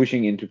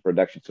 pushing into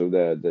production. So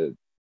the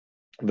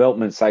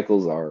development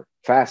cycles are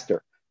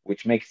faster,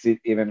 which makes it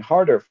even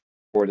harder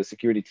for the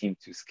security team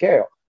to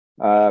scale.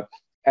 Uh,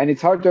 and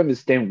it's hard to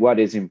understand what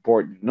is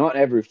important. Not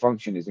every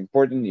function is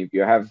important. If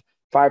you have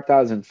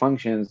 5,000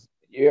 functions,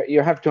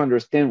 you have to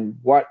understand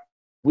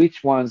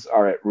which ones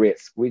are at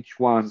risk, which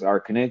ones are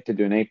connected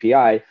to an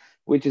API,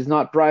 which is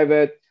not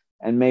private,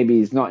 and maybe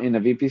is not in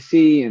a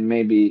VPC, and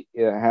maybe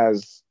it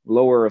has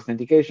lower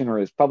authentication or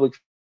is public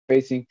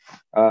facing.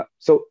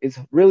 So it's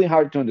really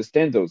hard to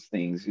understand those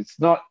things. It's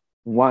not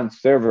one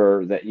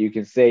server that you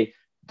can say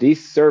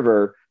this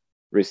server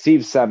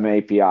receives some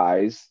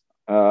APIs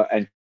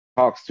and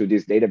talks to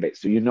this database.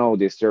 So you know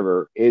this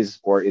server is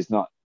or is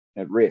not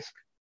at risk,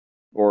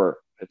 or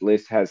at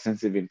least has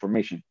sensitive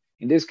information.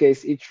 In this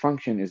case, each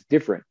function is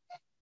different.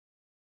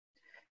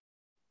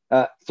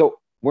 So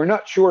we're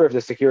not sure if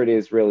the security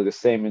is really the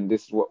same, and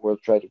this is what we'll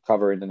try to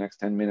cover in the next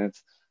 10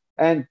 minutes.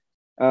 And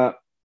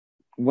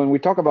when we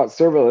talk about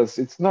serverless,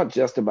 it's not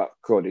just about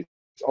code,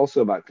 it's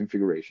also about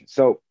configuration.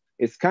 So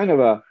it's kind of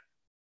a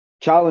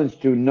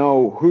challenge to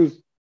know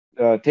who's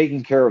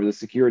taking care of the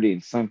security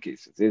in some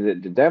cases. Is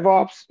it the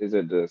DevOps? Is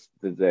it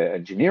the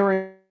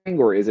engineering?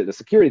 Or is it the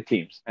security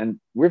teams? And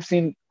we've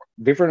seen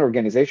different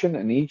organizations,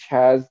 and each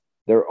has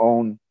their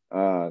own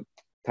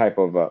type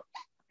of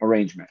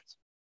arrangements.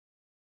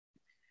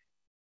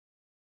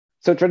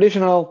 So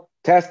traditional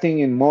testing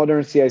in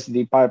modern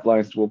CI/CD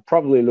pipelines will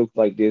probably look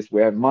like this.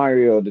 We have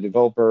Mario, the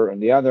developer, on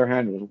the other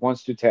hand, who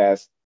wants to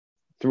test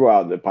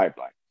throughout the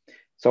pipeline.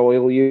 So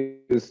we'll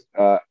use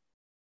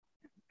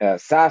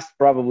SAST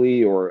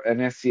probably or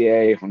an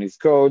SCA on his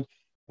code,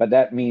 but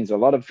that means a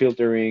lot of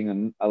filtering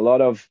and a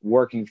lot of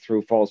working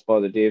through false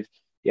positives.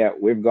 Yeah,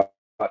 we've got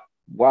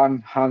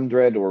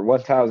 100 or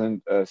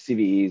 1,000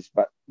 CVEs,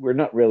 but we're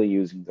not really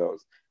using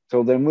those.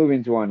 So they're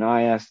moving to an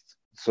IS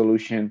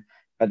solution,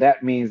 but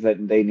that means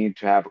that they need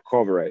to have a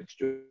coverage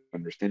to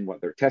understand what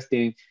they're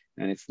testing,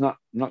 and it's not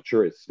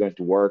sure it's going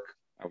to work.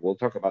 We'll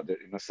talk about that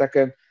in a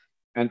second.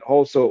 And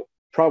also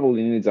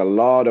probably needs a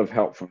lot of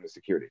help from the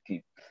security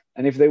team.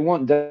 And if they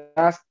want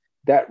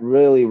that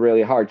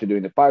really hard to do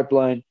in the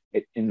pipeline.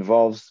 It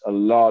involves a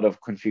lot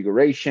of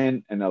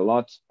configuration and a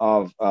lot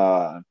of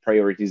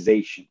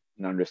prioritization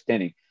and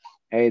understanding.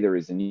 Hey, there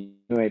is a new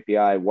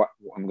API, what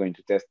I'm going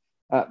to test.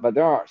 But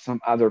there are some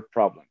other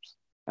problems.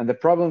 And the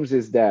problems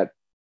is that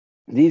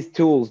these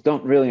tools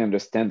don't really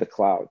understand the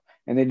cloud.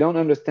 And they don't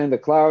understand the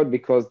cloud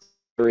because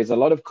there is a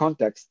lot of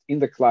context in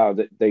the cloud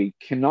that they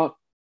cannot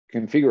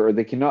configure or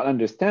they cannot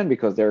understand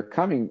because they're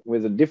coming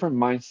with a different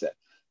mindset.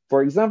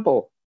 For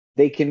example,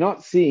 they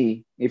cannot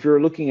see, if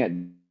you're looking at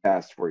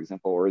tests, for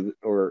example,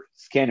 or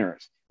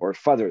scanners or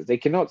fuzzers, they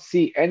cannot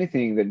see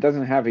anything that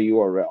doesn't have a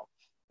URL.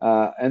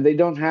 And they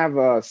don't have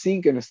a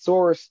sink and a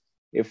source.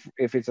 If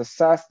it's a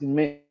SaaS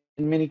in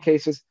many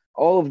cases,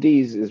 all of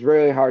these is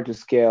really hard to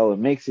scale. It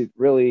makes it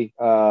really,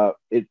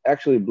 it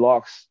actually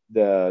blocks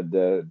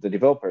the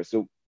developer.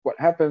 So what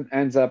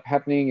ends up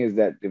happening is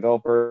that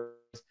developers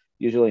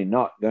usually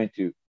not going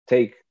to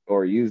take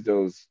or use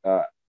those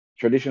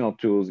traditional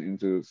tools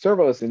into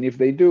serverless. And if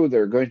they do,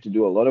 they're going to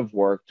do a lot of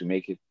work to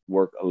make it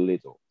work a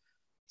little.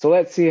 So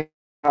let's see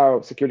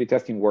how security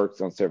testing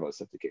works on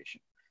serverless application.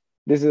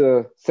 This is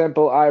a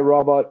simple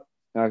iRobot,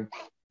 uh,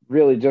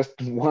 really just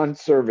one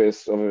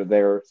service over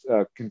their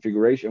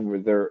configuration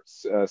with their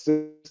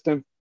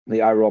system, the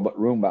iRobot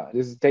Roomba.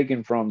 This is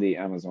taken from the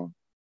Amazon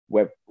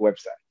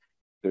website.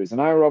 There's an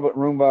iRobot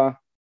Roomba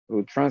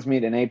who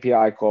transmit an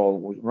API call,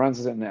 which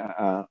runs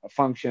a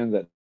function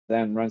that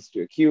then runs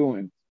to a queue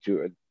and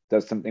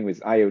does something with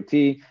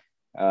IoT,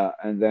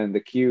 and then the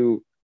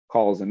queue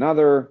calls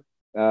another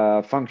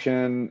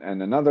function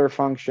and another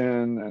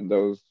function, and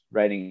those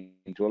writing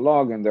into a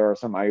log. And there are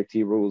some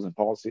IoT rules and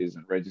policies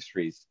and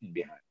registries in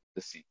behind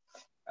the scene.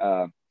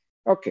 Uh,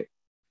 okay,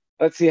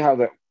 let's see how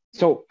that.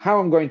 So how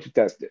I'm going to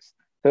test this.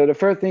 So the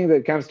first thing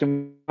that comes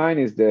to mind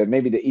is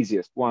maybe the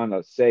easiest one.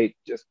 Let's say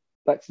just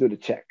let's do the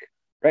check,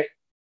 right?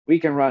 We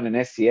can run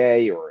an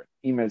SCA or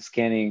email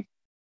scanning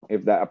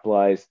if that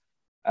applies.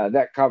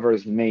 That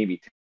covers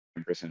maybe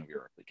 10% of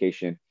your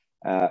application.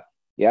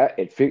 Yeah,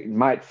 it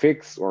might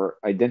fix or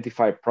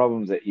identify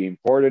problems that you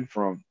imported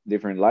from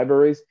different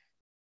libraries,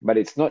 but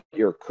it's not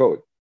your code.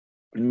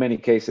 In many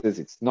cases,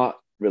 it's not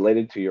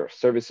related to your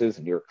services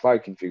and your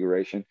cloud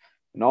configuration.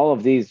 And all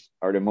of these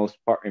are the most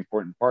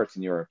important parts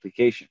in your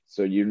application.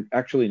 So you're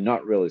actually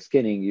not really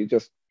scanning, you're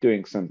just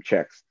doing some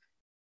checks.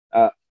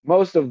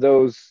 Most of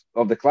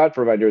the cloud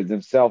providers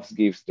themselves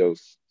gives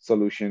those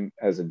solution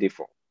as a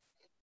default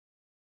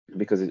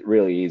because it's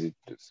really easy to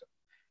do so.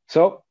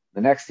 So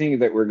the next thing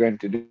that we're going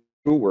to do,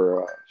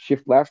 we're a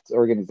shift left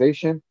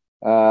organization.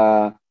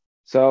 So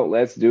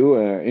let's do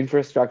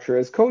infrastructure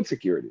as code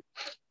security,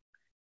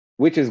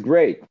 which is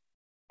great.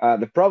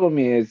 The problem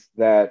is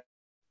that,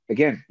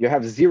 again, you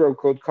have zero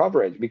code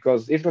coverage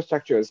because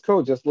infrastructure as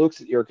code just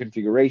looks at your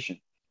configuration.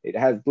 It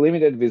has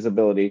limited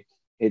visibility.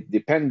 It's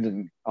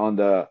dependent on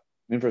the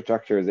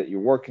infrastructure that you're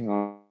working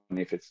on,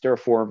 if it's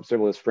Terraform,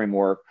 serverless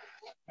framework,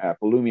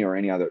 Pulumi, or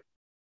any other.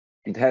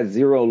 It has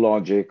zero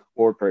logic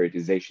or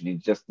prioritization. It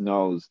just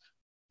knows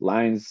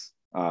lines,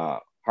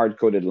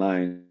 hard-coded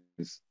lines,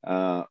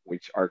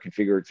 which are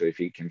configured. So if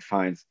it can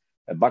find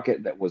a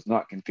bucket that was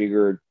not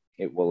configured,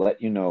 it will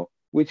let you know,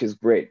 which is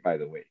great, by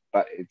the way.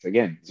 But it's,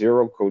 again,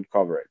 zero code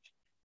coverage.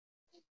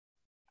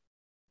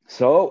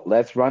 So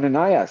let's run an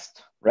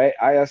IAST, right?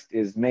 IAST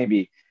is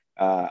maybe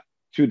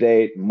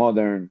to-date,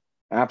 modern.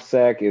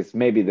 AppSec is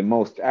maybe the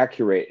most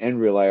accurate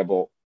and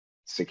reliable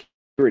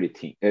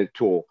security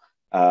tool.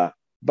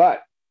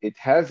 But it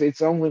has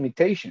its own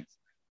limitations.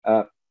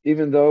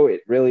 Even though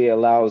it really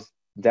allows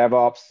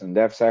DevOps and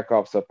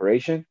DevSecOps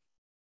operation,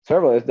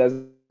 serverless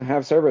doesn't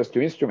have servers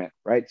to instrument,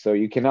 right? So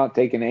you cannot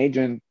take an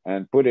agent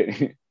and put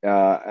it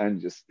and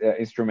just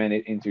instrument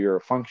it into your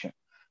function.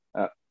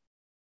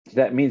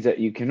 That means that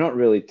you cannot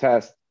really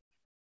test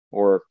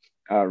or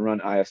run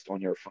IAST on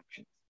your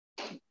function.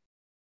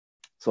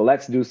 So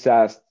let's do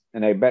SAST,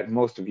 and I bet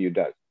most of you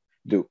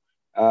do.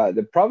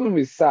 The problem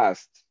with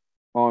SAST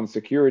on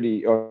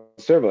security or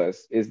serverless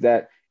is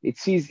that it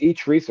sees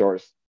each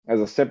resource as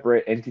a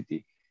separate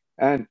entity.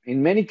 And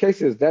in many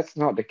cases, that's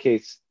not the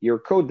case. Your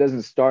code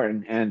doesn't start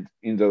and end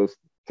in those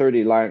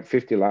 50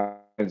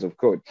 lines of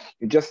code.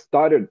 You just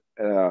started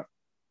a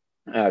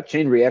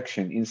chain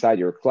reaction inside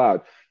your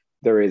cloud.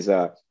 There is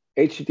a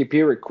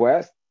HTTP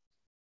request,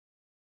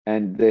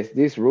 and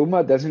this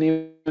Roomba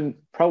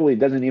probably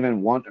doesn't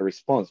even want a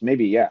response.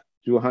 Maybe, yeah,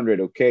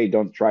 200, okay,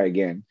 don't try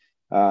again.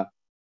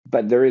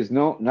 But there is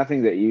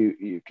nothing that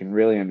you can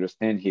really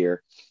understand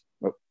here.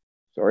 Oh,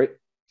 sorry.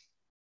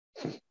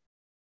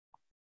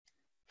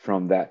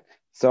 From that.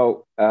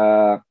 So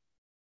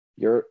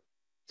you're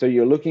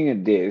looking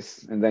at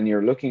this, and then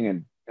you're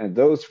looking at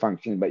those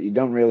functions, but you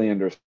don't really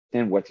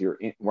understand what your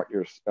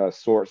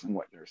source and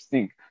what your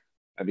sink,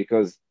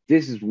 because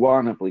this is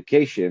one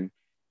application,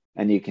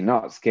 and you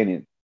cannot scan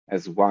it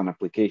as one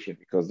application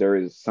because there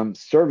is some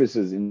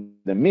services in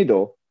the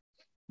middle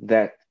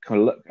that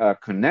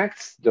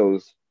connects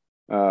those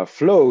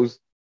flows,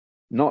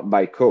 not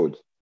by code.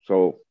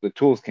 So the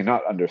tools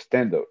cannot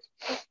understand those.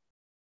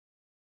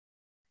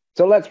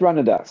 So let's run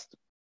a dust.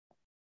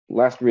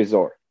 Last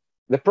resort.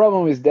 The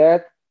problem is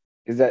that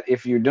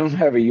if you don't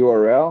have a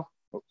URL,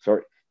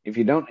 if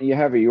you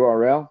have a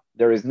URL,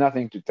 there is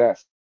nothing to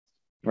test,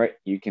 right?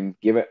 You can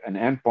give it an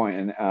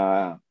endpoint,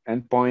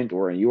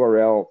 or a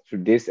URL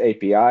through this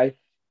API,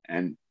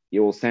 and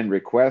you will send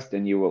request,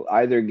 and you will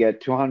either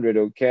get 200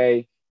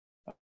 OK,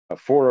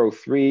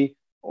 403,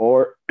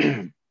 or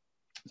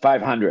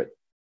 500.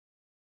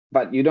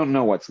 But you don't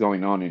know what's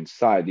going on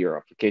inside your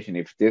application.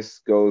 If this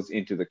goes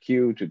into the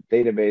queue, to the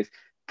database,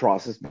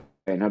 processed by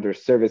another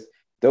service,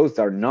 those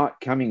are not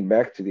coming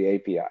back to the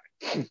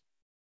API.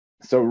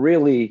 So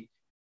really,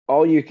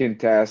 all you can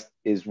test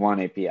is one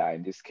API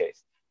in this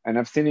case. And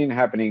I've seen it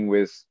happening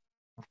with,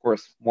 of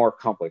course, more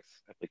complex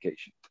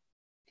applications.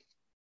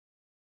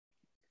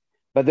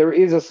 But there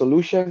is a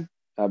solution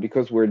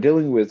because we're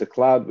dealing with the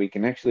cloud. We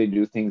can actually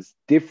do things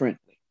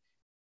differently.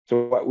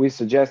 So what we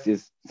suggest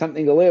is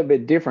something a little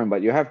bit different,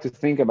 but you have to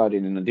think about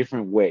it in a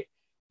different way.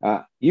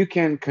 You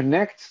can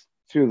connect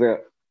to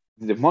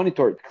the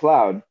monitored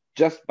cloud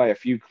just by a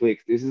few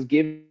clicks. This is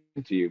given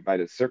to you by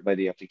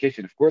the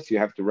application. Of course, you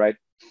have to write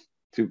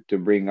to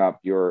bring up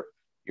your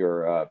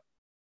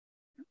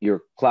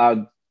your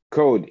cloud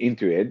code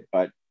into it,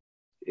 but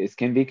it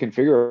can be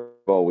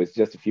configurable with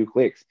just a few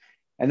clicks.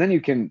 And then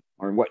you can,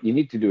 or what you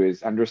need to do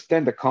is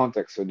understand the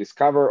context. So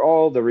discover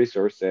all the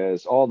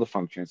resources, all the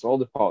functions, all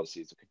the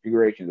policies, the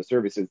configuration, the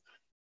services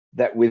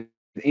that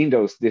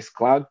within this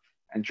cloud,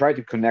 and try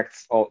to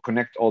connect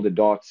all the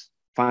dots,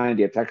 find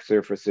the attack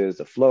surfaces,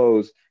 the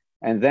flows,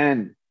 and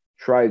then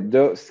try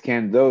to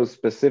scan those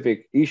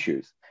specific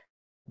issues.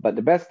 But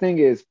the best thing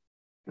is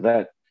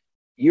that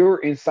you're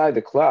inside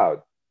the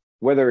cloud,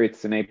 whether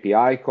it's an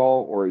API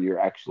call or you're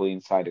actually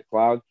inside the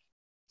cloud.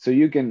 So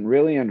you can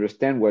really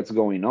understand what's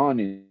going on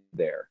in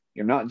there.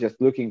 You're not just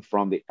looking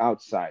from the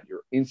outside,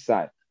 you're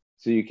inside.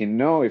 So you can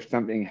know if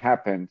something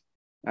happened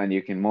and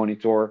you can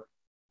monitor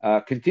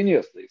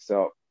continuously.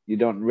 So you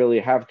don't really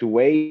have to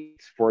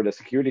wait for the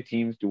security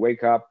teams to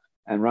wake up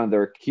and run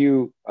their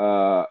Q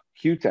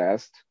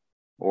test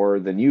or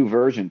the new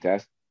version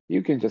test.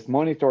 You can just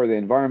monitor the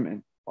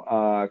environment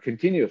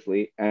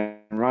continuously and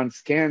run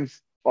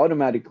scans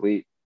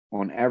automatically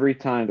on every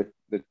time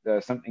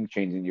that something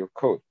changes in your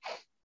code.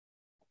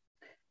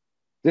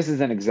 This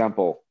is an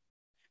example.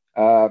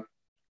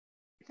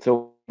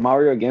 So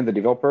Mario, again, the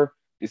developer,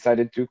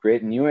 decided to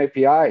create a new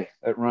API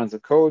that runs a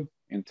code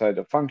inside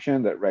a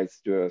function that writes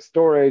to a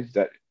storage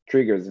that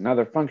triggers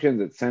another function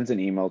that sends an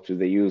email to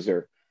the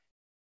user.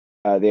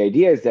 The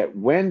idea is that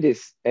when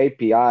this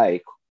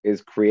API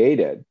is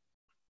created,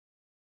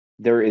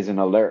 there is an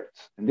alert.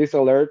 And this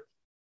alert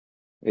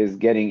is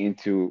getting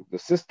into the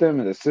system,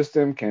 and the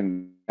system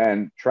can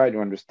then try to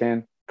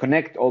understand,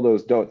 connect all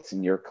those dots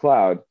in your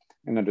cloud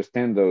and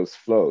understand those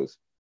flows.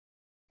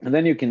 And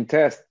then you can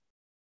test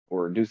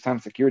or do some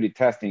security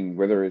testing,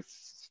 whether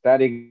it's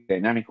static,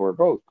 dynamic, or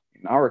both.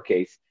 In our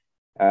case,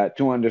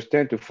 to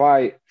understand, to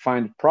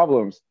find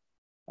problems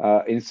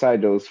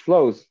inside those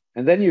flows.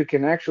 And then you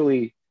can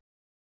actually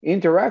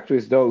interact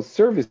with those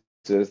services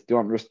to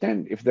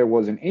understand if there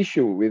was an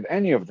issue with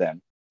any of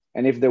them.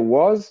 And if there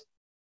was,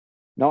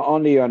 not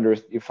only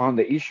you found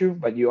the issue,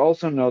 but you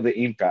also know the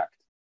impact,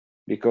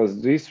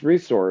 because this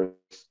resource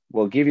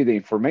will give you the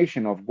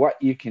information of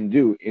what you can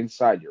do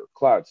inside your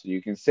cloud. So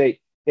you can say,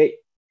 hey,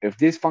 if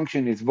this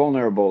function is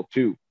vulnerable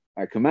to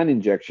a command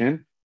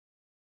injection,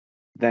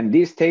 then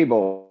this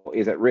table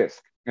is at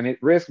risk. And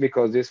at risk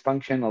because this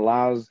function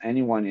allows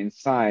anyone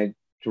inside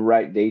to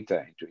write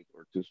data into it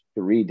or to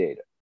read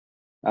data.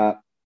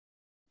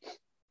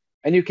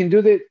 And you can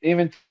do that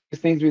even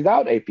things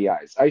without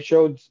APIs. I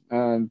showed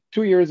 2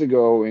 years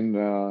ago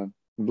in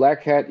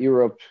Black Hat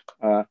Europe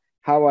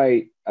how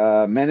I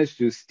managed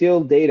to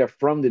steal data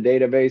from the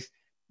database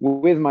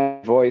with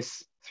my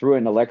voice through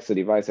an Alexa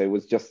device. I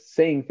was just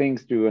saying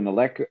things to an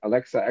Alexa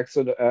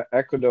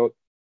Echo Dot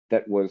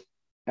that was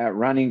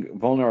running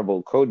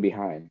vulnerable code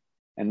behind.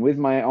 And with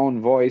my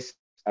own voice,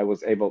 I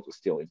was able to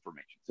steal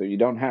information. So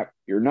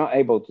you're not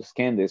able to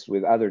scan this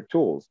with other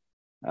tools,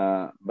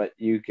 but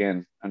you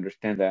can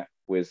understand that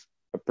with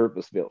a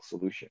purpose-built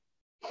solution.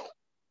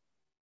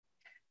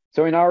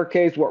 So in our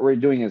case, what we're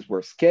doing is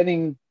we're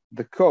scanning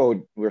the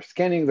code, we're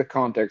scanning the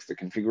context, the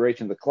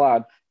configuration, the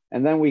cloud,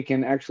 and then we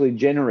can actually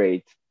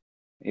generate,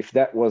 if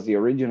that was the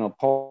original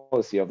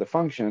policy of the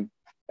function,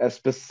 a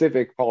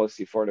specific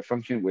policy for the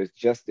function with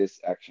just this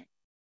action.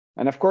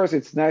 And of course,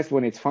 it's nice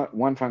when it's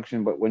one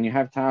function, but when you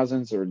have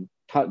thousands or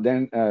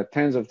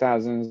tens of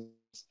thousands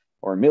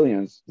or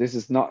millions, this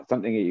is not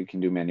something that you can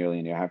do manually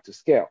and you have to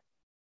scale.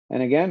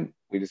 And again,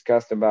 we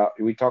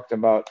talked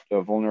about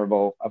the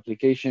vulnerable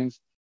applications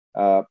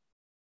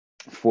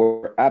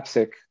for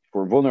AppSec,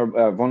 for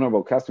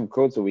vulnerable custom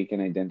code, so we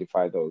can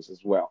identify those as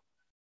well.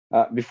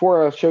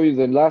 Before I'll show you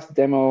the last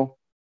demo,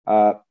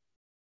 I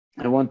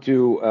want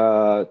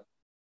to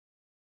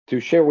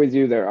share with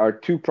you there are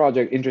two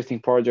interesting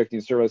projects in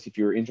serverless if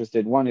you're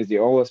interested. One is the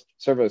OWASP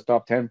Serverless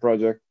Top 10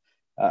 project.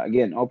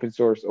 Again, open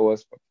source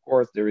OWASP, of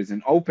course. There is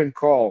an open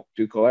call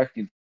to collect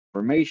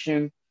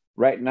information.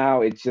 Right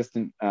now, it's just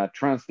a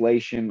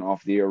translation of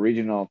the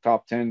original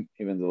top 10,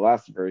 even the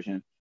last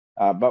version.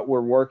 But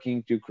we're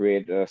working to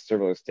create a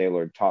serverless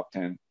tailored top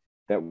 10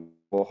 that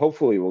will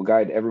hopefully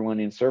guide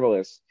everyone in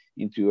serverless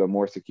into a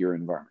more secure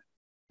environment.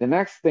 The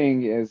next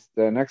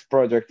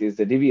project is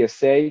the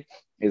DVSA,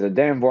 is a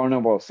damn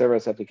vulnerable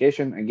serverless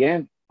application.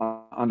 Again,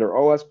 under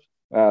OWASP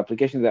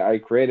application that I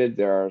created,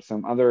 there are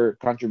some other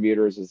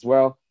contributors as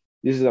well.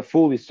 This is a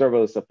fully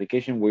serverless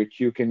application which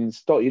you can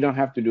install. You don't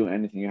have to do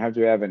anything. You have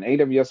to have an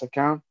AWS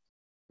account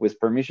with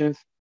permissions,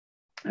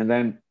 and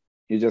then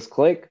you just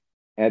click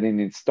and it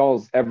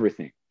installs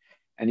everything.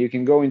 And you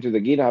can go into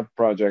the GitHub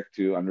project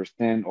to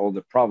understand all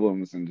the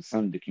problems and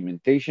some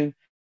documentation.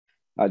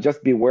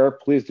 Just beware,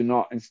 please do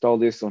not install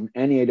this on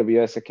any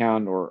AWS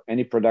account or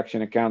any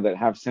production account that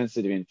have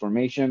sensitive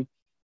information,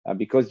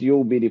 because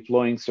you'll be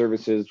deploying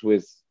services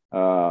with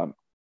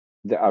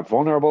that are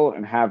vulnerable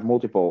and have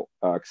multiple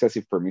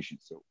excessive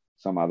permissions. So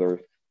some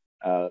other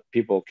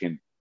people can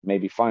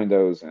maybe find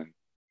those and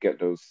get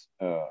those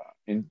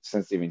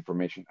sensitive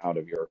information out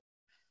of your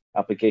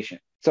application.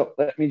 So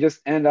let me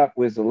just end up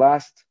with the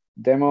last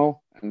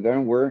demo, and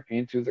then we're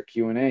into the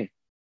Q&A.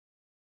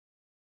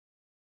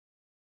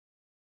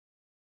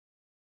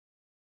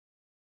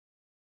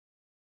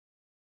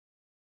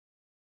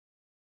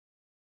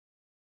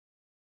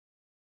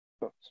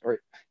 Oh, sorry.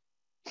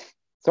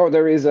 So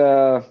there is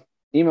a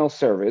email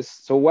service.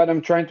 So what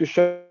I'm trying to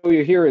show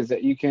you here is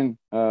that you can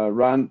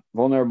run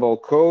vulnerable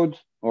code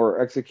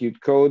or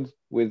execute code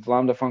with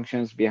Lambda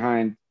functions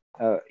behind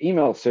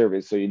email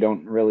service. So you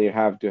don't really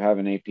have to have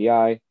an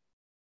API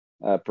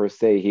per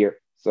se here.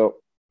 So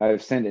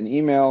I've sent an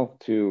email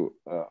to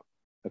a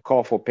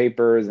call for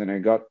papers, and I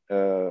got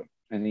an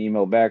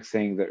email back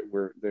saying that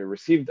they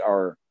received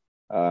our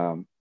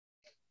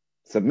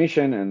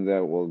submission, and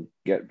that we'll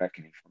get back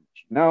an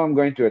information. Now I'm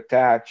going to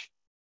attach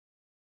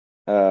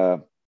a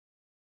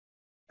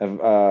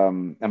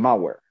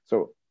malware.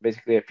 So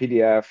basically a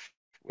PDF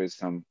with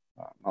some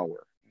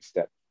malware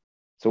instead.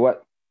 So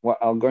what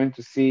I'm going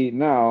to see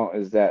now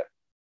is that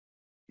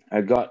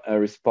I got a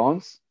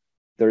response.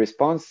 The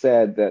response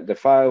said that the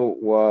file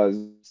was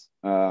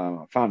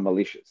found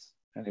malicious.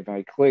 And if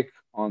I click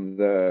on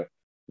the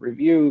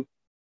review,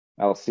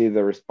 I'll see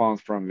the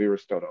response from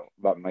VirusTotal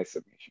about my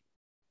submission.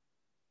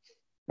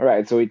 All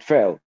right, so it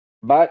failed.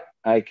 But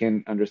I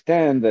can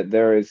understand that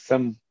there is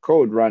some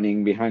code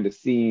running behind the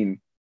scene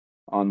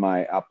on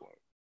my upload.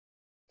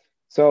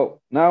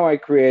 So now I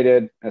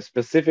created a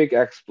specific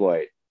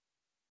exploit.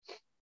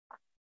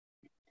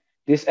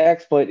 This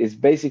exploit is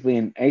basically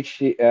an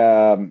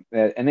AWS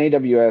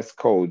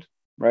code,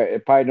 right? A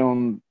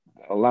Python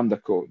Lambda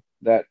code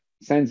that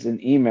sends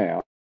an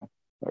email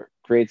or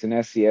creates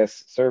an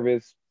SES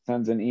service,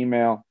 sends an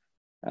email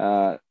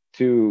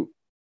to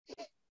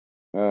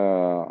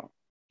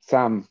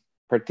some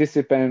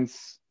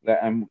participants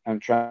that I'm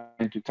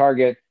trying to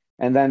target,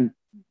 and then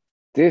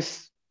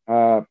this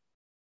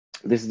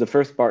is the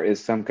first part,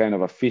 is some kind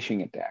of a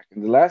phishing attack.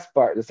 And the last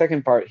part, the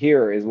second part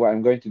here, is what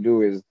I'm going to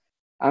do is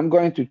I'm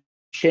going to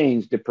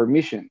change the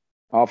permission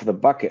of the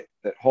bucket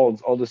that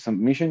holds all the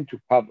submission to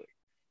public.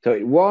 So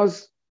it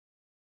was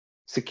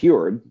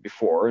secured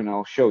before, and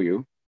I'll show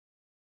you.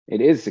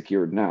 It is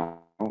secured now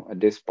at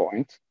this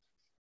point.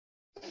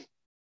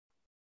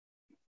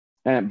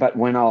 But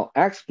when I'll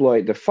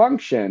exploit the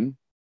function,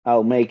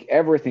 I'll make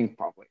everything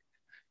public.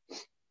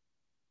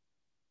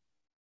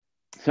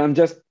 So I'm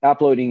just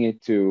uploading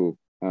it to,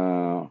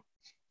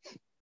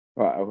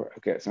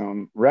 okay, so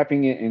I'm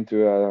wrapping it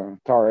into a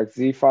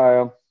tar.exe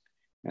file,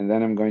 and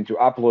then I'm going to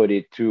upload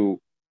it to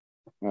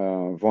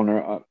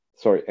an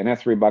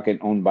S3 bucket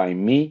owned by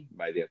me,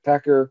 by the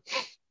attacker.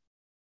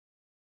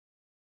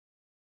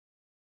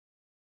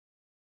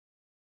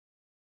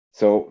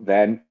 So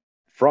then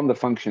from the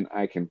function,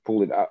 I can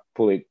pull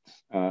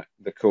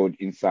the code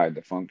inside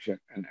the function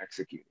and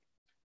execute it.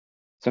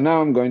 So now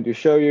I'm going to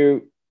show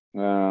you,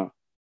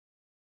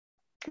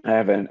 I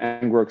have an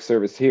Ngrok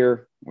service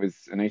here with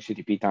an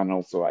HTTP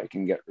tunnel, so I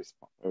can get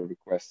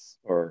requests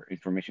or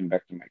information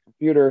back to my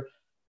computer.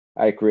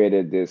 I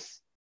created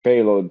this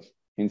payload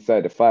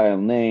inside the file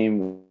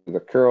name with a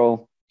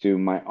curl to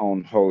my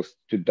own host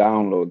to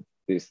download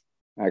this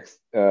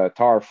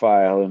tar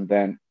file, and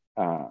then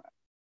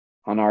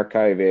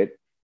unarchive it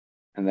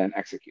and then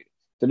execute it.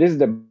 So this is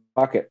the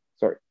bucket.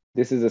 Sorry,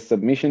 this is a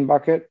submission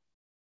bucket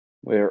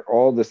where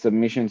all the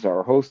submissions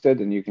are hosted,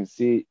 and you can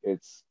see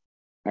it's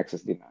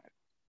access denied.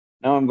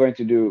 Now I'm going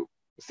to do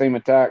the same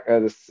attack,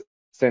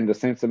 send the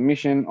same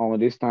submission, only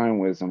this time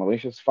with a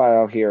malicious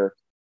file here.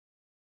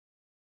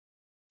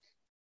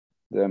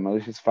 The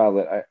malicious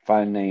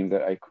file name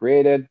that I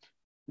created.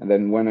 And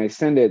then when I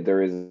send it,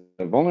 there is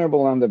a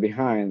vulnerable lambda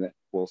behind that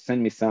will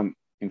send me some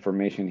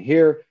information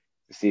here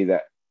to see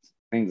that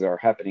things are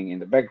happening in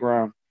the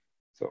background.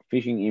 So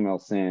phishing email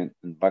sent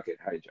and bucket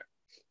hijack.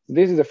 So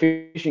this is a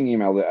phishing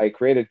email that I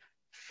created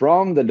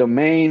from the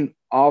domain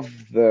of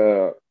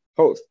the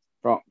host,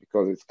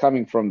 because it's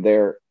coming from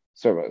their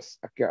service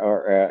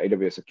or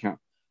AWS account.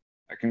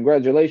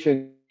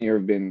 Congratulations,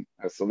 you've been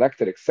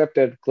selected,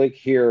 accepted. Click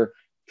here,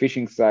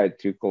 phishing site,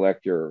 to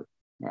collect your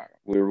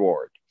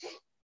reward.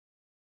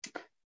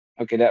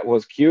 Okay, that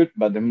was cute,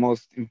 but the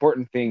most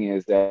important thing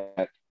is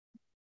that,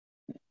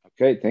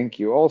 okay, thank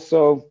you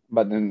also.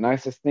 But the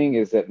nicest thing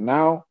is that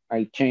now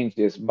I change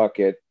this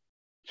bucket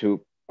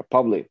to a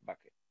public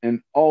bucket,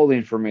 and all the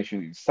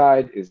information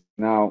inside is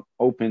now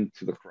open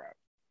to the crowd.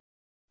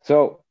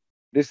 So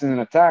this is an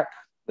attack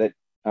that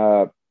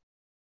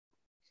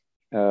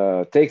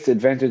takes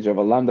advantage of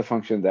a Lambda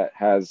function that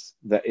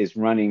is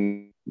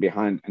running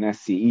behind an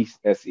SES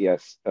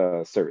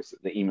service,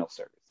 the email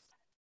service.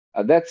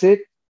 That's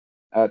it.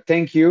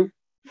 Thank you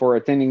for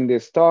attending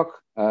this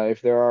talk.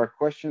 If there are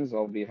questions,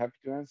 I'll be happy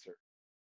to answer.